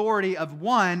the authority of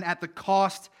one at the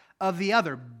cost of the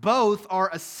other. Both are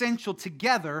essential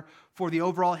together for the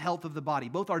overall health of the body.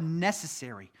 Both are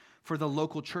necessary for the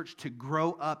local church to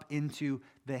grow up into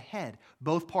the head.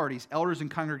 Both parties, elders and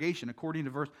congregation, according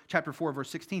to chapter 4, verse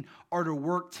 16, are to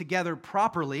work together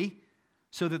properly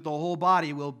so that the whole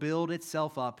body will build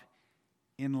itself up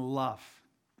in love.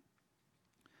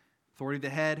 Authority of the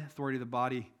head, authority of the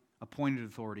body, appointed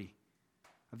authority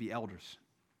of the elders.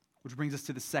 Which brings us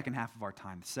to the second half of our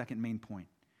time, the second main point.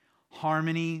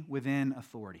 Harmony within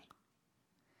authority.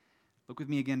 Look with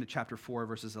me again to chapter 4,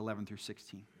 verses 11 through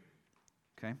 16.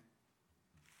 Okay?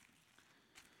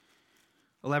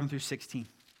 11 through 16.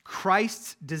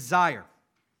 Christ's desire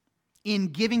in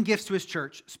giving gifts to his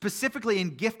church, specifically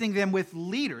in gifting them with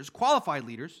leaders, qualified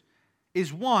leaders,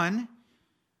 is one,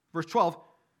 verse 12,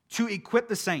 to equip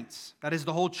the saints, that is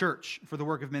the whole church, for the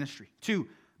work of ministry. 2,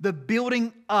 the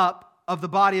building up of the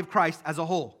body of Christ as a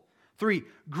whole. 3,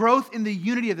 growth in the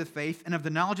unity of the faith and of the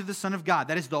knowledge of the Son of God.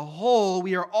 That is the whole.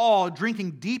 We are all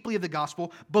drinking deeply of the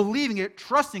gospel, believing it,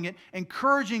 trusting it,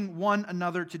 encouraging one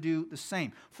another to do the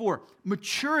same. 4,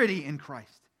 maturity in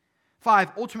Christ.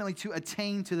 5, ultimately to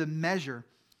attain to the measure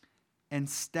and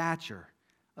stature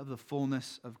of the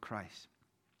fullness of Christ.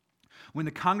 When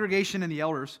the congregation and the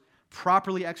elders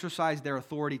properly exercise their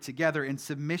authority together in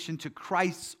submission to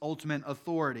Christ's ultimate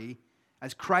authority,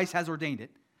 as Christ has ordained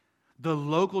it, the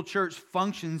local church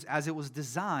functions as it was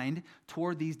designed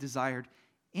toward these desired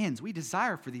ends. We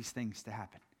desire for these things to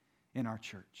happen in our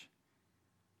church.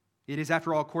 It is,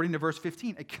 after all, according to verse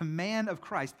 15, a command of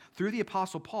Christ through the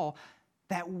Apostle Paul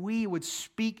that we would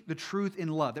speak the truth in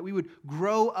love, that we would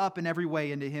grow up in every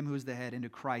way into him who is the head, into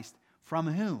Christ, from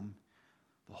whom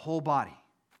the whole body.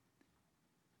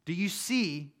 Do you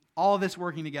see all of this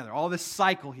working together, all this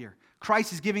cycle here?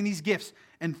 Christ is giving these gifts,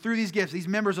 and through these gifts, these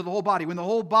members of the whole body, when the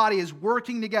whole body is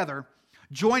working together,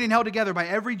 joined and held together by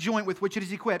every joint with which it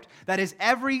is equipped, that is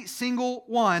every single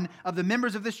one of the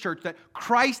members of this church that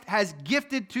Christ has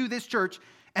gifted to this church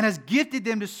and has gifted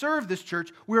them to serve this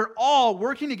church, we're all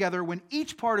working together when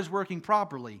each part is working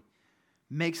properly,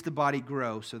 makes the body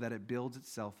grow so that it builds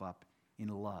itself up in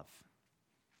love.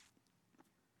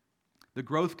 The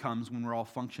growth comes when we're all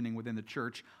functioning within the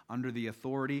church under the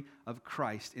authority of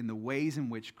Christ in the ways in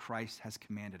which Christ has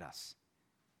commanded us.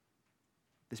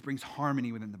 This brings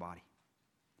harmony within the body.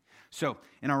 So,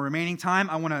 in our remaining time,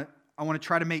 I want to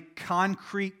try to make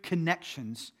concrete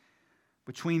connections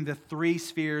between the three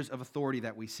spheres of authority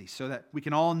that we see so that we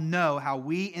can all know how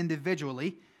we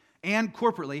individually and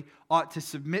corporately ought to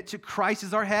submit to Christ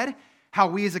as our head, how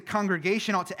we as a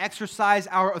congregation ought to exercise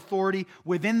our authority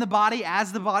within the body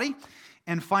as the body,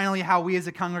 and finally, how we as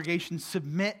a congregation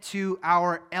submit to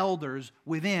our elders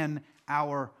within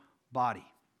our body.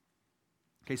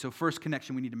 Okay, so first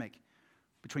connection we need to make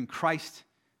between Christ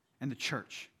and the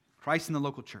church, Christ and the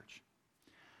local church.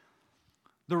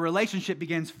 The relationship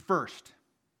begins first,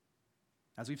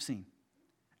 as we've seen,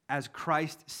 as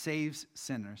Christ saves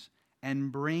sinners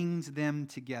and brings them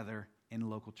together in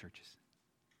local churches.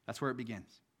 That's where it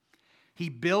begins. He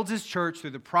builds his church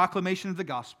through the proclamation of the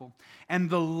gospel, and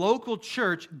the local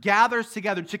church gathers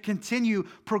together to continue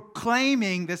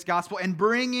proclaiming this gospel and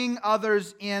bringing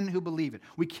others in who believe it.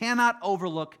 We cannot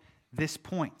overlook this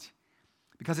point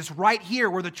because it's right here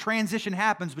where the transition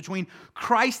happens between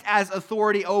Christ as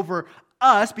authority over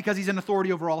us because he's an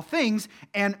authority over all things,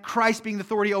 and Christ being the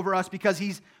authority over us because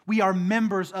we are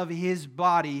members of his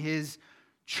body, his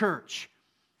church.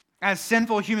 As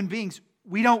sinful human beings,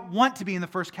 we don't want to be in the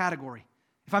first category.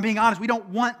 If I'm being honest, we don't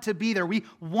want to be there. We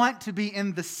want to be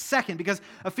in the second because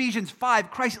Ephesians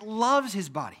 5, Christ loves his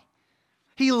body.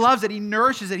 He loves it. He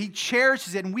nourishes it. He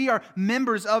cherishes it. And we are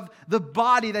members of the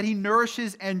body that he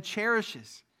nourishes and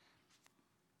cherishes.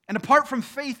 And apart from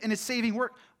faith in his saving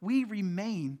work, we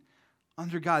remain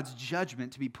under God's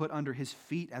judgment to be put under his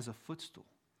feet as a footstool.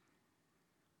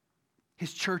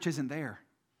 His church isn't there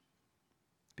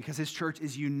because his church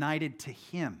is united to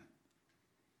him,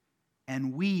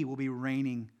 and we will be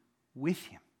reigning with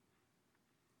him.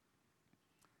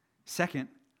 Second,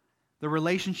 the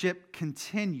relationship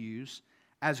continues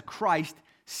as Christ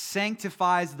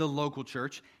sanctifies the local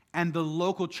church, and the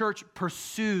local church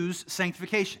pursues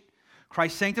sanctification.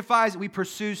 Christ sanctifies, we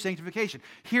pursue sanctification.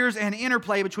 Here's an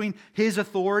interplay between his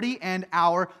authority and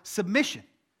our submission.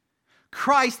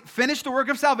 Christ finished the work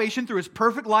of salvation through his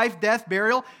perfect life, death,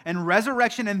 burial, and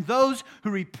resurrection, and those who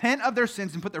repent of their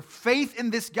sins and put their faith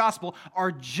in this gospel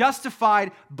are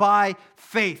justified by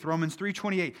faith. Romans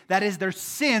 3:28. That is, their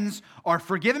sins are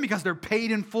forgiven because they're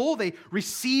paid in full. They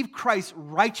receive Christ's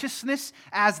righteousness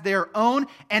as their own,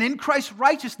 and in Christ's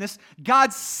righteousness,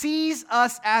 God sees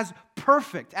us as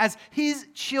perfect, as his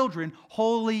children,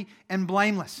 holy and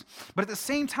blameless. But at the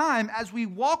same time, as we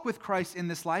walk with Christ in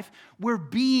this life, we're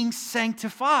being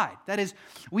sanctified. That is,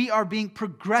 we are being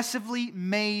progressively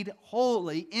made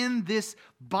holy in this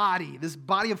body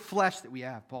of flesh that we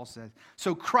have, Paul says.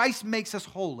 So Christ makes us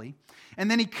holy,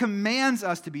 and then he commands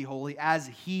us to be holy as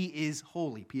he is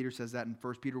holy. Peter says that in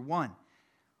 1 Peter 1.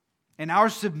 And our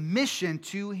submission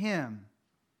to him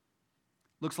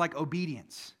looks like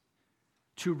obedience,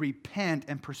 to repent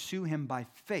and pursue him by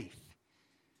faith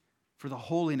for the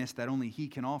holiness that only he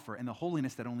can offer and the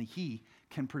holiness that only he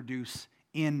can produce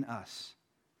in us.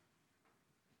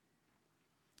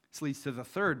 This leads to the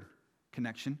third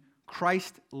connection.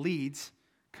 Christ leads,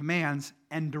 commands,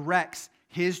 and directs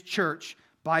his church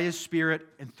by his Spirit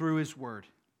and through his word.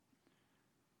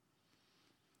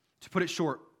 To put it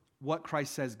short, what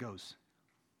Christ says goes.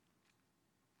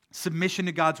 Submission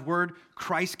to God's word,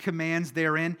 Christ's commands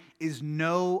therein is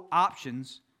no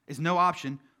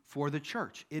option for the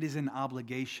church. It is an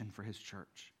obligation for his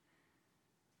church.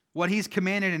 What he's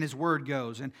commanded in his word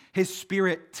goes, and his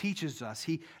Spirit teaches us,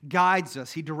 he guides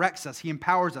us, he directs us, he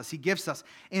empowers us, he gifts us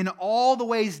in all the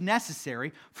ways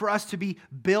necessary for us to be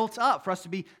built up, for us to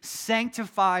be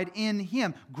sanctified in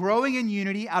him, growing in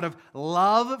unity out of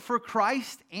love for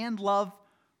Christ and love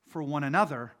for one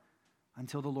another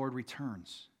until the Lord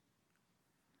returns.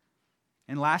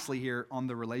 And lastly here, on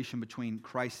the relation between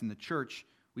Christ and the church,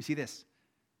 we see this,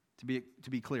 to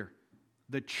be clear.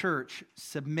 The church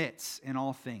submits in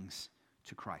all things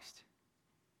to Christ.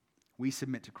 We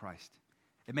submit to Christ.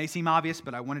 It may seem obvious,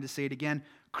 but I wanted to say it again.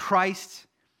 Christ's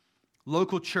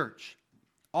local church,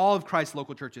 all of Christ's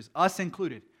local churches, us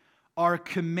included, are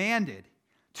commanded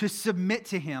to submit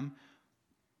to him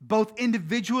both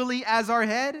individually as our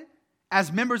head,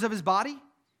 as members of his body,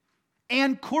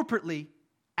 and corporately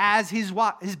as his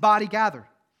body gathered.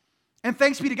 And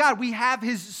thanks be to God, we have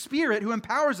his Spirit who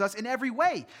empowers us in every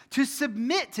way to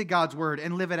submit to God's word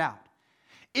and live it out.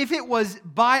 If it was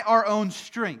by our own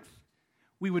strength,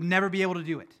 we would never be able to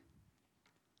do it.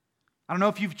 I don't know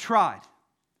if you've tried,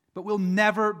 but we'll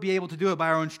never be able to do it by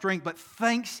our own strength. But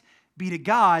thanks be to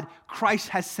God, Christ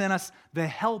has sent us the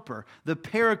helper, the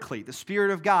paraclete, the Spirit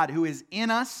of God who is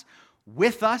in us,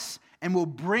 with us, and will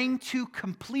bring to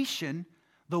completion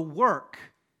the work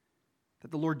that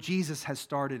the Lord Jesus has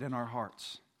started in our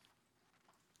hearts.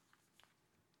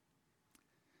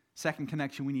 Second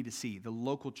connection we need to see, the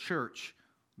local church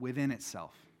within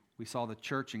itself. We saw the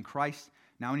church in Christ.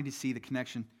 Now we need to see the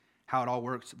connection, how it all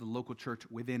works, the local church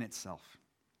within itself.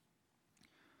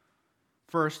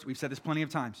 First, we've said this plenty of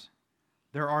times,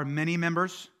 there are many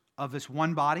members of this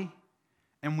one body,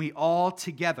 and we all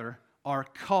together are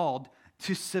called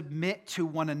to submit to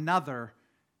one another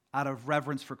out of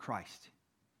reverence for Christ.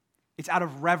 It's out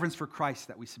of reverence for Christ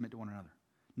that we submit to one another.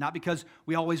 Not because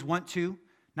we always want to,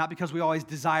 not because we always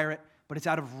desire it, but it's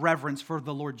out of reverence for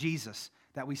the Lord Jesus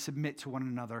that we submit to one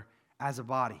another as a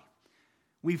body.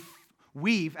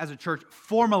 We've as a church,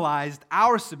 formalized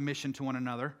our submission to one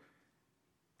another,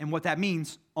 and what that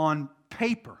means on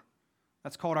paper.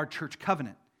 That's called our church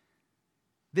covenant.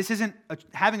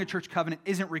 Having a church covenant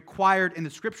isn't required in the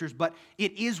Scriptures, but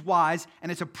it is wise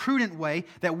and it's a prudent way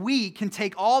that we can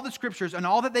take all the Scriptures and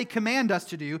all that they command us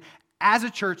to do as a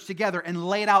church together and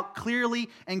lay it out clearly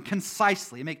and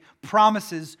concisely and make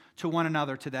promises to one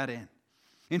another to that end.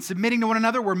 In submitting to one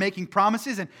another, we're making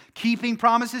promises and keeping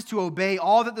promises to obey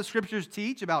all that the Scriptures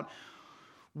teach about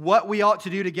what we ought to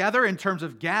do together in terms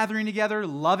of gathering together,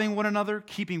 loving one another,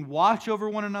 keeping watch over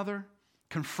one another,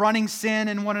 confronting sin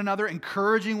in one another,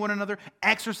 encouraging one another,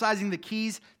 exercising the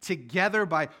keys together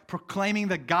by proclaiming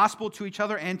the gospel to each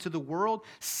other and to the world,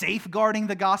 safeguarding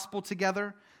the gospel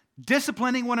together,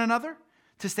 disciplining one another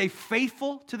to stay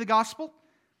faithful to the gospel.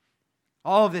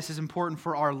 All of this is important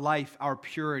for our life, our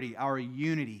purity, our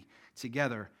unity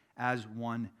together as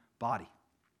one body.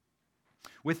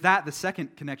 With that, the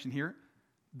second connection here,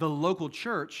 the local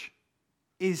church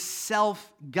is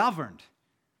self-governed.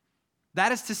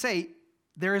 That is to say,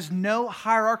 there is no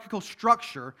hierarchical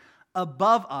structure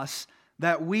above us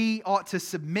that we ought to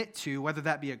submit to, whether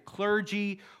that be a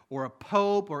clergy or a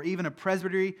pope or even a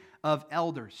presbytery of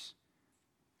elders.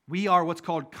 We are what's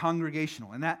called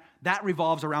congregational, and that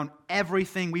revolves around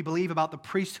everything we believe about the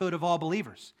priesthood of all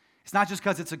believers. It's not just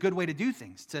because it's a good way to do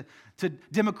things, to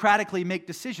democratically make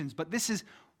decisions, but this is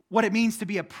what it means to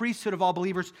be a priesthood of all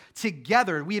believers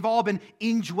together. We have all been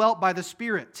indwelt by the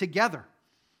Spirit together.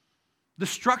 The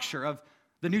structure of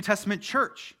the New Testament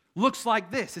church looks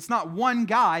like this. It's not one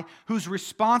guy who's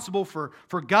responsible for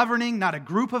governing, not a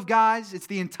group of guys. It's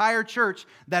the entire church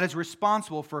that is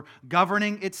responsible for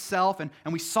governing itself. And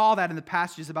we saw that in the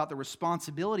passages about the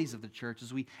responsibilities of the church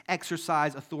as we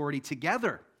exercise authority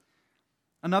together.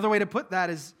 Another way to put that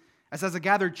is, as a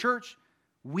gathered church,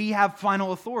 we have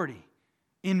final authority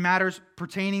in matters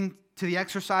pertaining to the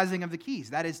exercising of the keys.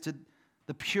 That is to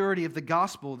the purity of the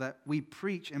gospel that we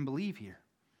preach and believe here.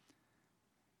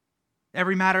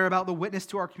 Every matter about the witness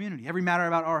to our community. Every matter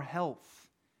about our health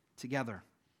together.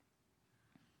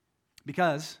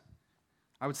 Because,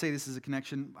 I would say this is a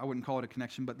connection, I wouldn't call it a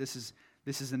connection, but this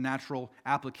is a natural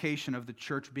application of the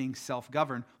church being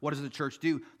self-governed. What does the church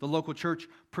do? The local church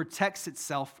protects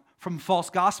itself from false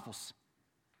gospels.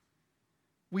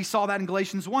 We saw that in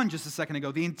Galatians 1 just a second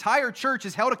ago. The entire church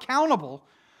is held accountable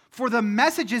for the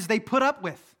messages they put up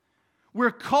with.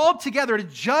 We're called together to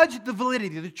judge the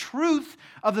validity, the truth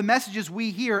of the messages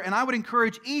we hear, and I would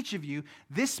encourage each of you,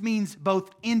 this means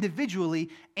both individually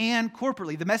and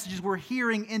corporately. The messages we're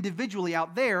hearing individually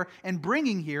out there and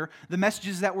bringing here, the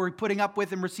messages that we're putting up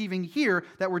with and receiving here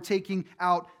that we're taking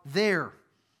out there.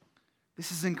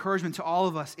 This is encouragement to all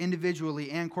of us individually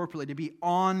and corporately to be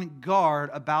on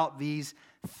guard about these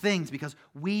things because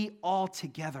we all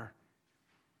together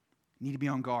need to be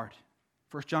on guard.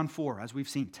 1 John 4, as we've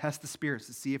seen, test the spirits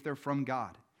to see if they're from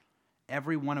God.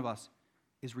 Every one of us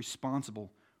is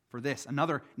responsible for this.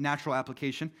 Another natural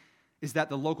application is that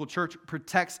the local church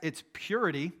protects its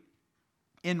purity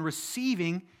in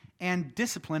receiving and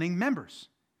disciplining members.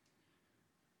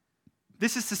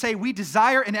 This is to say, we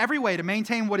desire in every way to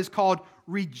maintain what is called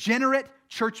regenerate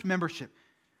church membership.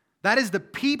 That is the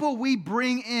people we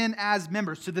bring in as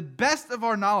members. To the best of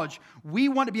our knowledge, we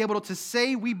want to be able to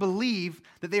say we believe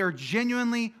that they are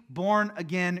genuinely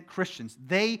born-again Christians.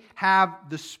 They have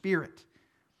the Spirit.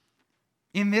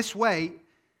 In this way,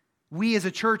 we as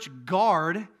a church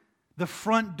guard the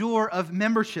front door of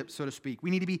membership, so to speak. We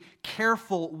need to be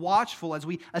careful, watchful as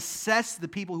we assess the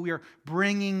people who we are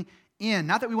bringing in.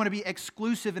 Not that we want to be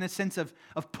exclusive in a sense of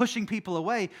pushing people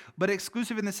away, but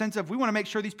exclusive in the sense of we want to make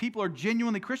sure these people are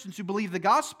genuinely Christians who believe the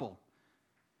gospel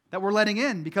that we're letting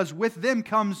in, because with them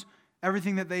comes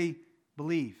everything that they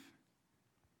believe.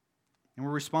 And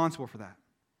we're responsible for that.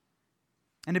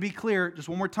 And to be clear, just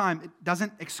one more time, it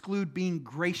doesn't exclude being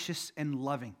gracious and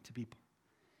loving to people.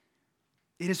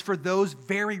 It is for those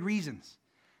very reasons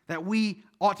that we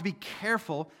ought to be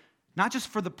careful, not just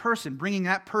for the person, bringing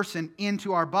that person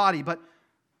into our body, but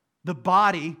the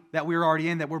body that we're already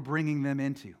in, that we're bringing them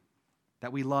into,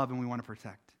 that we love and we want to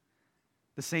protect.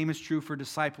 The same is true for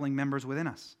discipling members within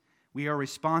us. We are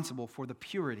responsible for the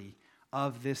purity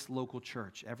of this local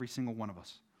church, every single one of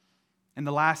us. And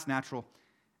the last natural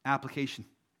application,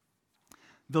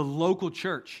 the local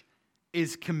church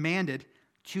is commanded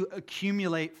to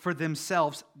accumulate for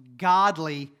themselves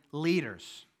godly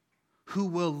leaders who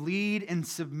will lead in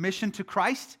submission to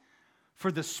Christ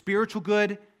for the spiritual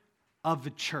good of the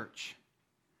church.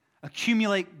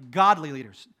 Accumulate godly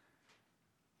leaders.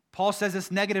 Paul says this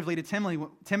negatively to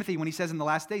Timothy when he says in the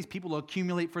last days, people will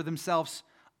accumulate for themselves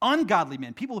ungodly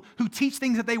men, people who teach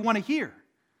things that they want to hear.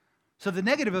 So the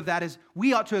negative of that is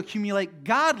we ought to accumulate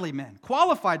godly men,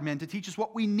 qualified men to teach us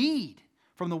what we need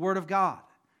from the Word of God.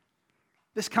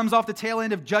 This comes off the tail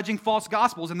end of judging false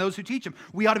gospels and those who teach them.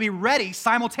 We ought to be ready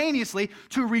simultaneously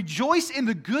to rejoice in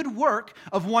the good work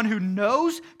of one who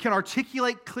knows, can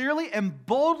articulate clearly, and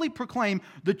boldly proclaim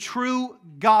the true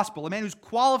gospel. A man who's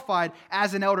qualified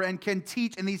as an elder and can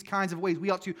teach in these kinds of ways. We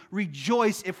ought to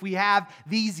rejoice if we have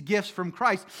these gifts from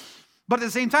Christ. But at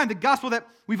the same time, the gospel that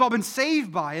we've all been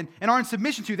saved by and are in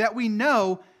submission to, that we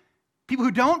know, people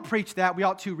who don't preach that, we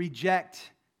ought to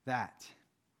reject that.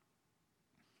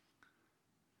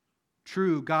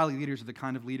 True godly leaders are the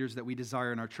kind of leaders that we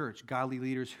desire in our church. Godly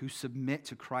leaders who submit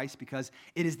to Christ, because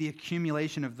it is the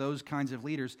accumulation of those kinds of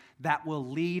leaders that will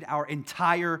lead our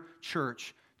entire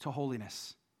church to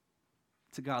holiness,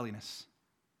 to godliness.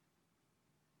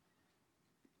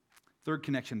 Third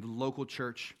connection, the local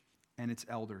church and its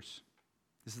elders.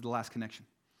 This is the last connection.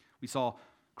 We saw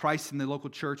Christ in the local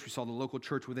church. We saw the local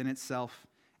church within itself.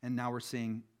 And now we're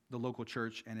seeing the local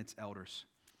church and its elders,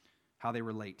 how they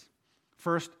relate.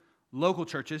 First, local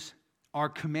churches are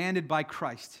commanded by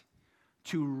Christ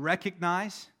to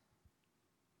recognize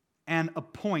and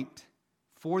appoint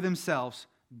for themselves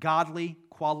godly,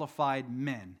 qualified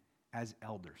men as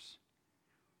elders.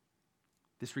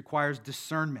 This requires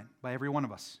discernment by every one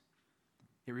of us.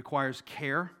 It requires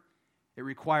care. It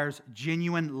requires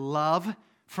genuine love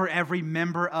for every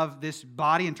member of this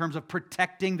body in terms of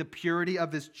protecting the purity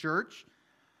of this church.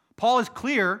 Paul is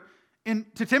clear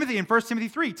to Timothy in 1 Timothy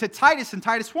 3, to Titus in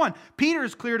Titus 1. Peter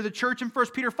is clear to the church in 1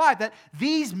 Peter 5 that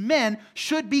these men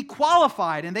should be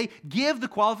qualified, and they give the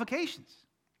qualifications.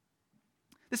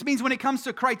 This means when it comes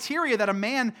to criteria that a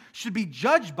man should be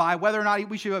judged by, whether or not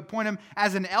we should appoint him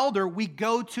as an elder, we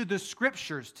go to the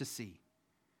Scriptures to see.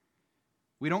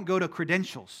 We don't go to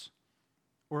credentials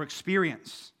or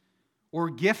experience or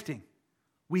gifting.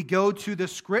 We go to the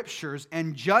Scriptures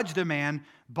and judge the man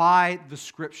by the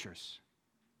Scriptures.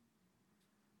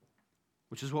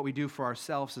 Which is what we do for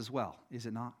ourselves as well, is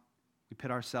it not? We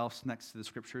put ourselves next to the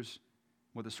Scriptures.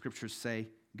 What the Scriptures say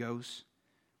goes.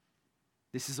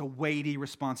 This is a weighty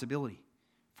responsibility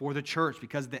for the church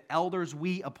because the elders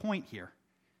we appoint here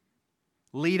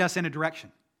lead us in a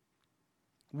direction.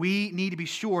 We need to be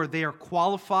sure they are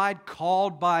qualified,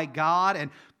 called by God,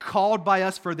 and called by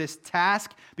us for this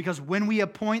task, because when we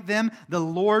appoint them, the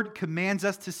Lord commands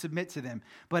us to submit to them.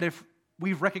 But if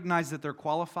we've recognized that they're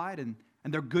qualified and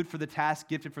they're good for the task,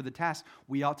 gifted for the task,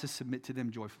 we ought to submit to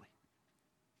them joyfully,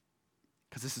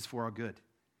 because this is for our good.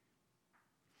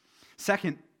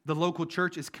 Second, the local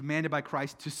church is commanded by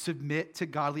Christ to submit to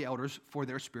godly elders for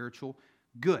their spiritual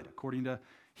good, according to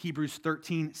Hebrews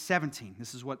 13:17.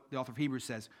 This is what the author of Hebrews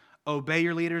says. Obey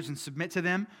your leaders and submit to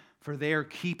them, for they are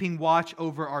keeping watch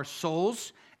over our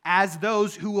souls as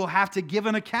those who will have to give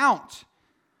an account.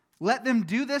 Let them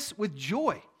do this with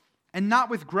joy and not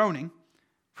with groaning,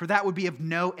 for that would be of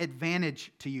no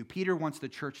advantage to you. Peter wants the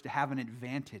church to have an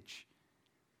advantage.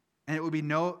 And it would be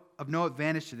of no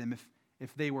advantage to them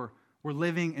if they were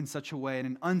living in such a way, in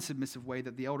an unsubmissive way,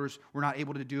 that the elders were not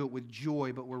able to do it with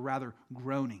joy, but were rather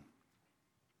groaning.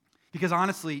 Because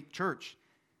honestly, church,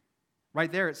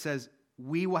 right there it says,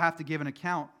 we will have to give an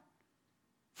account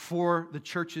for the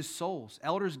church's souls.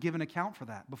 Elders give an account for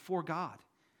that before God.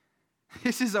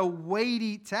 This is a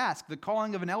weighty task. The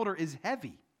calling of an elder is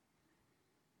heavy.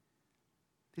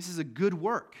 This is a good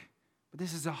work, but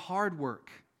this is a hard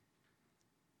work.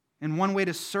 And one way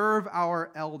to serve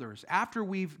our elders, after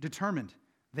we've determined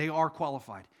they are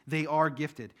qualified, they are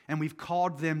gifted, and we've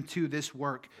called them to this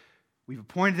work, we've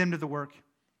appointed them to the work,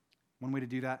 one way to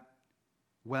do that,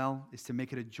 well, is to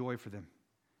make it a joy for them,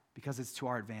 because it's to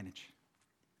our advantage.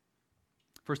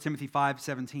 1 Timothy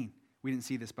 5:17. We didn't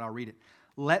see this, but I'll read it.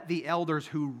 Let the elders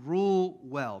who rule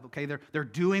well, okay, they're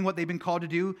doing what they've been called to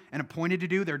do and appointed to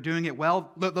do. They're doing it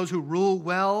well. Let those who rule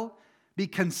well be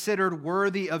considered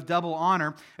worthy of double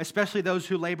honor, especially those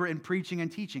who labor in preaching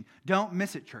and teaching. Don't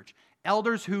miss it, church.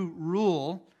 Elders who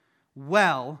rule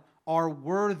well are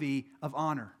worthy of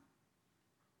honor.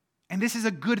 And this is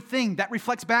a good thing that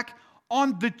reflects back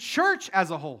on the church as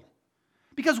a whole.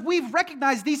 Because we've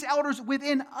recognized these elders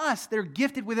within us. They're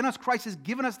gifted within us. Christ has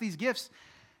given us these gifts.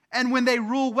 And when they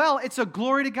rule well, it's a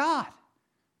glory to God.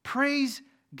 Praise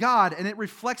God. And it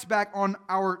reflects back on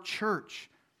our church.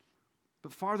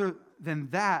 But farther than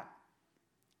that,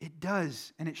 it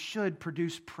does and it should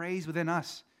produce praise within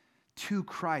us to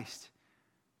Christ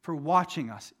for watching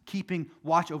us, keeping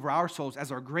watch over our souls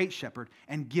as our great shepherd,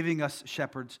 and giving us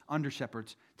shepherds, under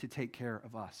shepherds, to take care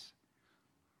of us.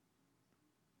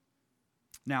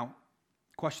 Now,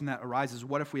 the question that arises,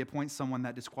 what if we appoint someone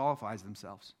that disqualifies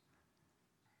themselves?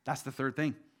 That's the third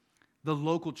thing. The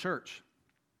local church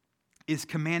is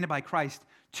commanded by Christ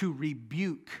to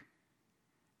rebuke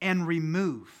and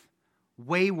remove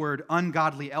wayward,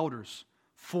 ungodly elders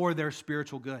for their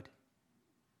spiritual good.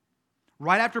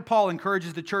 Right after Paul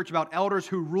encourages the church about elders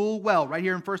who rule well, right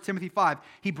here in 1 Timothy 5,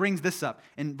 he brings this up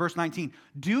in verse 19.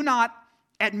 Do not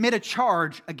admit a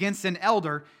charge against an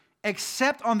elder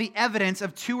except on the evidence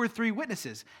of 2 or 3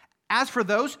 witnesses. As for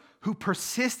those who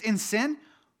persist in sin,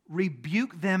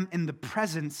 rebuke them in the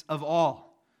presence of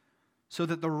all, so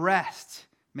that the rest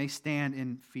may stand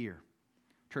in fear.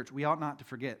 Church, we ought not to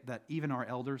forget that even our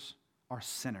elders are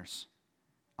sinners.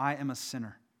 I am a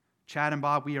sinner. Chad and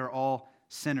Bob, we are all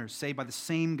sinners, saved by the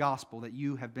same gospel that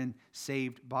you have been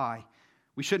saved by.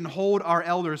 We shouldn't hold our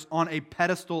elders on a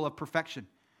pedestal of perfection,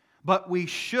 but we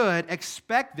should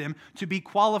expect them to be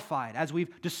qualified, as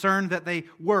we've discerned that they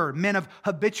were. Men of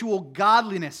habitual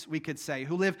godliness, we could say,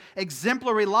 who live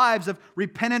exemplary lives of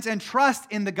repentance and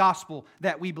trust in the gospel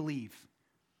that we believe.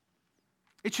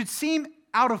 It should seem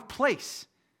out of place.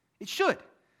 It should,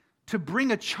 to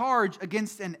bring a charge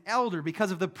against an elder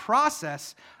because of the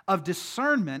process of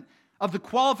discernment of the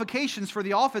qualifications for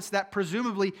the office that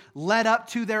presumably led up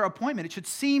to their appointment. It should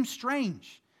seem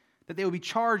strange that they would be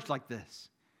charged like this,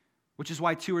 which is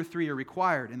why 2 or 3 are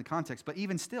required in the context. But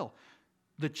even still,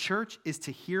 the church is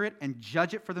to hear it and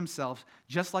judge it for themselves,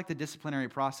 just like the disciplinary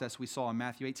process we saw in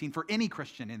Matthew 18 for any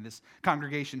Christian in this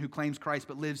congregation who claims Christ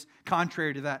but lives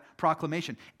contrary to that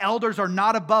proclamation. Elders are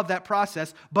not above that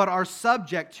process, but are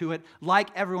subject to it like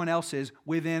everyone else is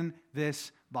within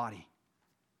this body.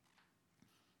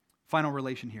 Final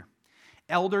relation here.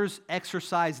 Elders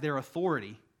exercise their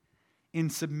authority in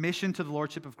submission to the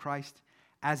lordship of Christ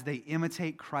as they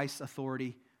imitate Christ's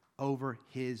authority over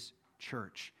his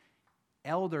church.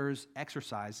 Elders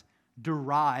exercise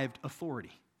derived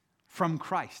authority from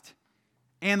Christ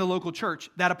and the local church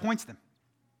that appoints them.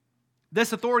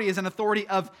 This authority is an authority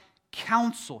of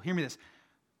counsel. Hear me this.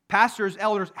 Pastors,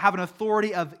 elders have an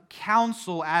authority of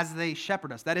counsel as they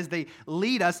shepherd us. That is, they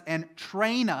lead us and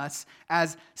train us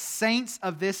as saints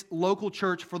of this local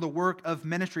church for the work of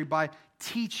ministry by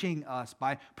teaching us,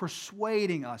 by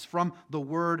persuading us from the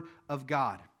Word of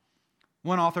God.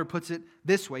 One author puts it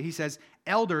this way. He says,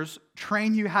 elders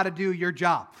train you how to do your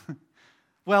job.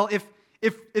 Well,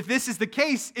 if this is the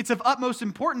case, it's of utmost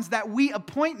importance that we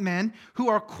appoint men who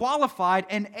are qualified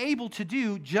and able to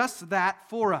do just that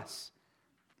for us.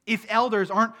 If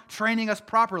elders aren't training us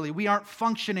properly, we aren't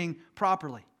functioning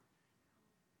properly.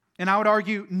 And I would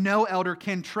argue no elder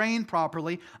can train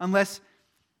properly unless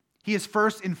he is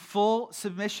first in full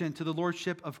submission to the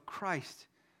lordship of Christ,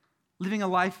 living a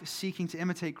life seeking to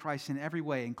imitate Christ in every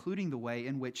way, including the way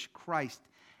in which Christ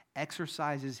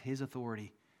exercises his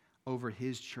authority over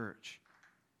his church.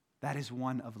 That is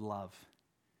one of love,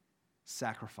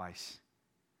 sacrifice,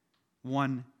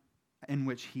 one in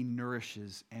which he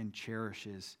nourishes and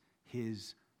cherishes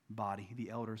his body.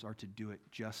 The elders are to do it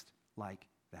just like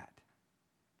that.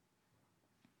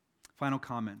 Final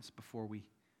comments before we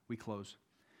close.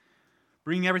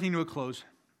 Bringing everything to a close,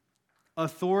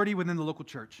 authority within the local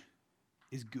church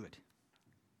is good.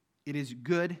 It is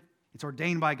good. It's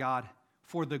ordained by God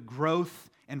for the growth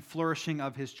and flourishing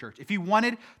of his church. If you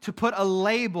wanted to put a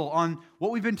label on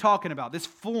what we've been talking about, this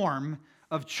form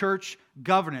of church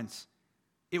governance,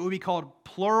 it would be called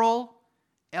plural,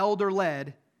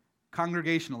 elder-led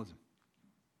congregationalism.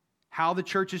 How the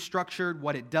church is structured,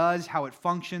 what it does, how it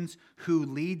functions, who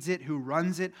leads it, who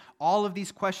runs it, all of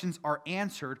these questions are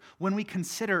answered when we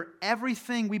consider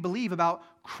everything we believe about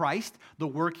Christ, the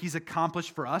work he's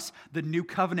accomplished for us, the new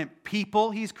covenant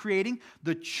people he's creating,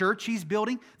 the church he's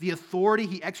building, the authority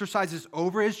he exercises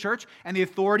over his church, and the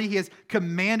authority he has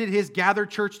commanded his gathered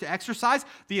church to exercise,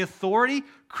 the authority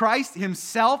Christ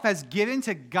himself has given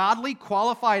to godly,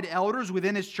 qualified elders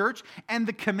within his church, and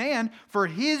the command for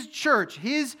his church,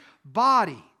 his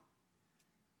body,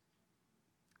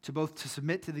 to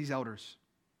submit to these elders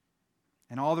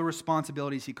and all the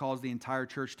responsibilities he calls the entire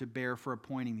church to bear for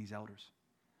appointing these elders.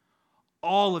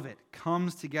 All of it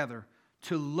comes together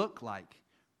to look like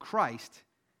Christ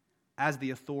as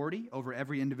the authority over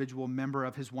every individual member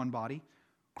of his one body,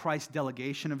 Christ's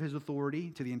delegation of his authority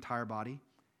to the entire body,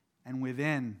 and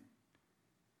within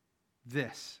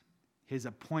this, his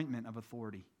appointment of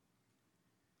authority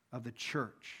of the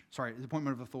church, his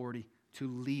appointment of authority to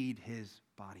lead his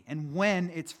body. And when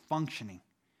it's functioning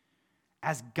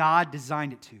as God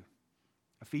designed it to,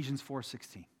 Ephesians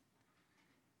 4:16.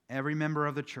 Every member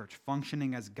of the church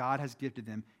functioning as God has gifted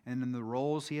them and in the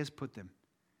roles he has put them,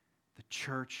 the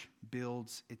church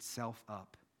builds itself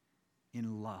up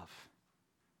in love.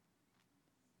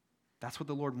 That's what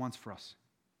the Lord wants for us.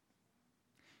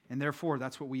 And therefore,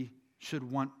 that's what we should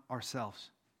want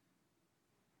ourselves.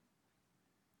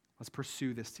 Let's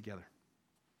pursue this together.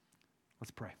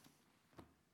 Let's pray.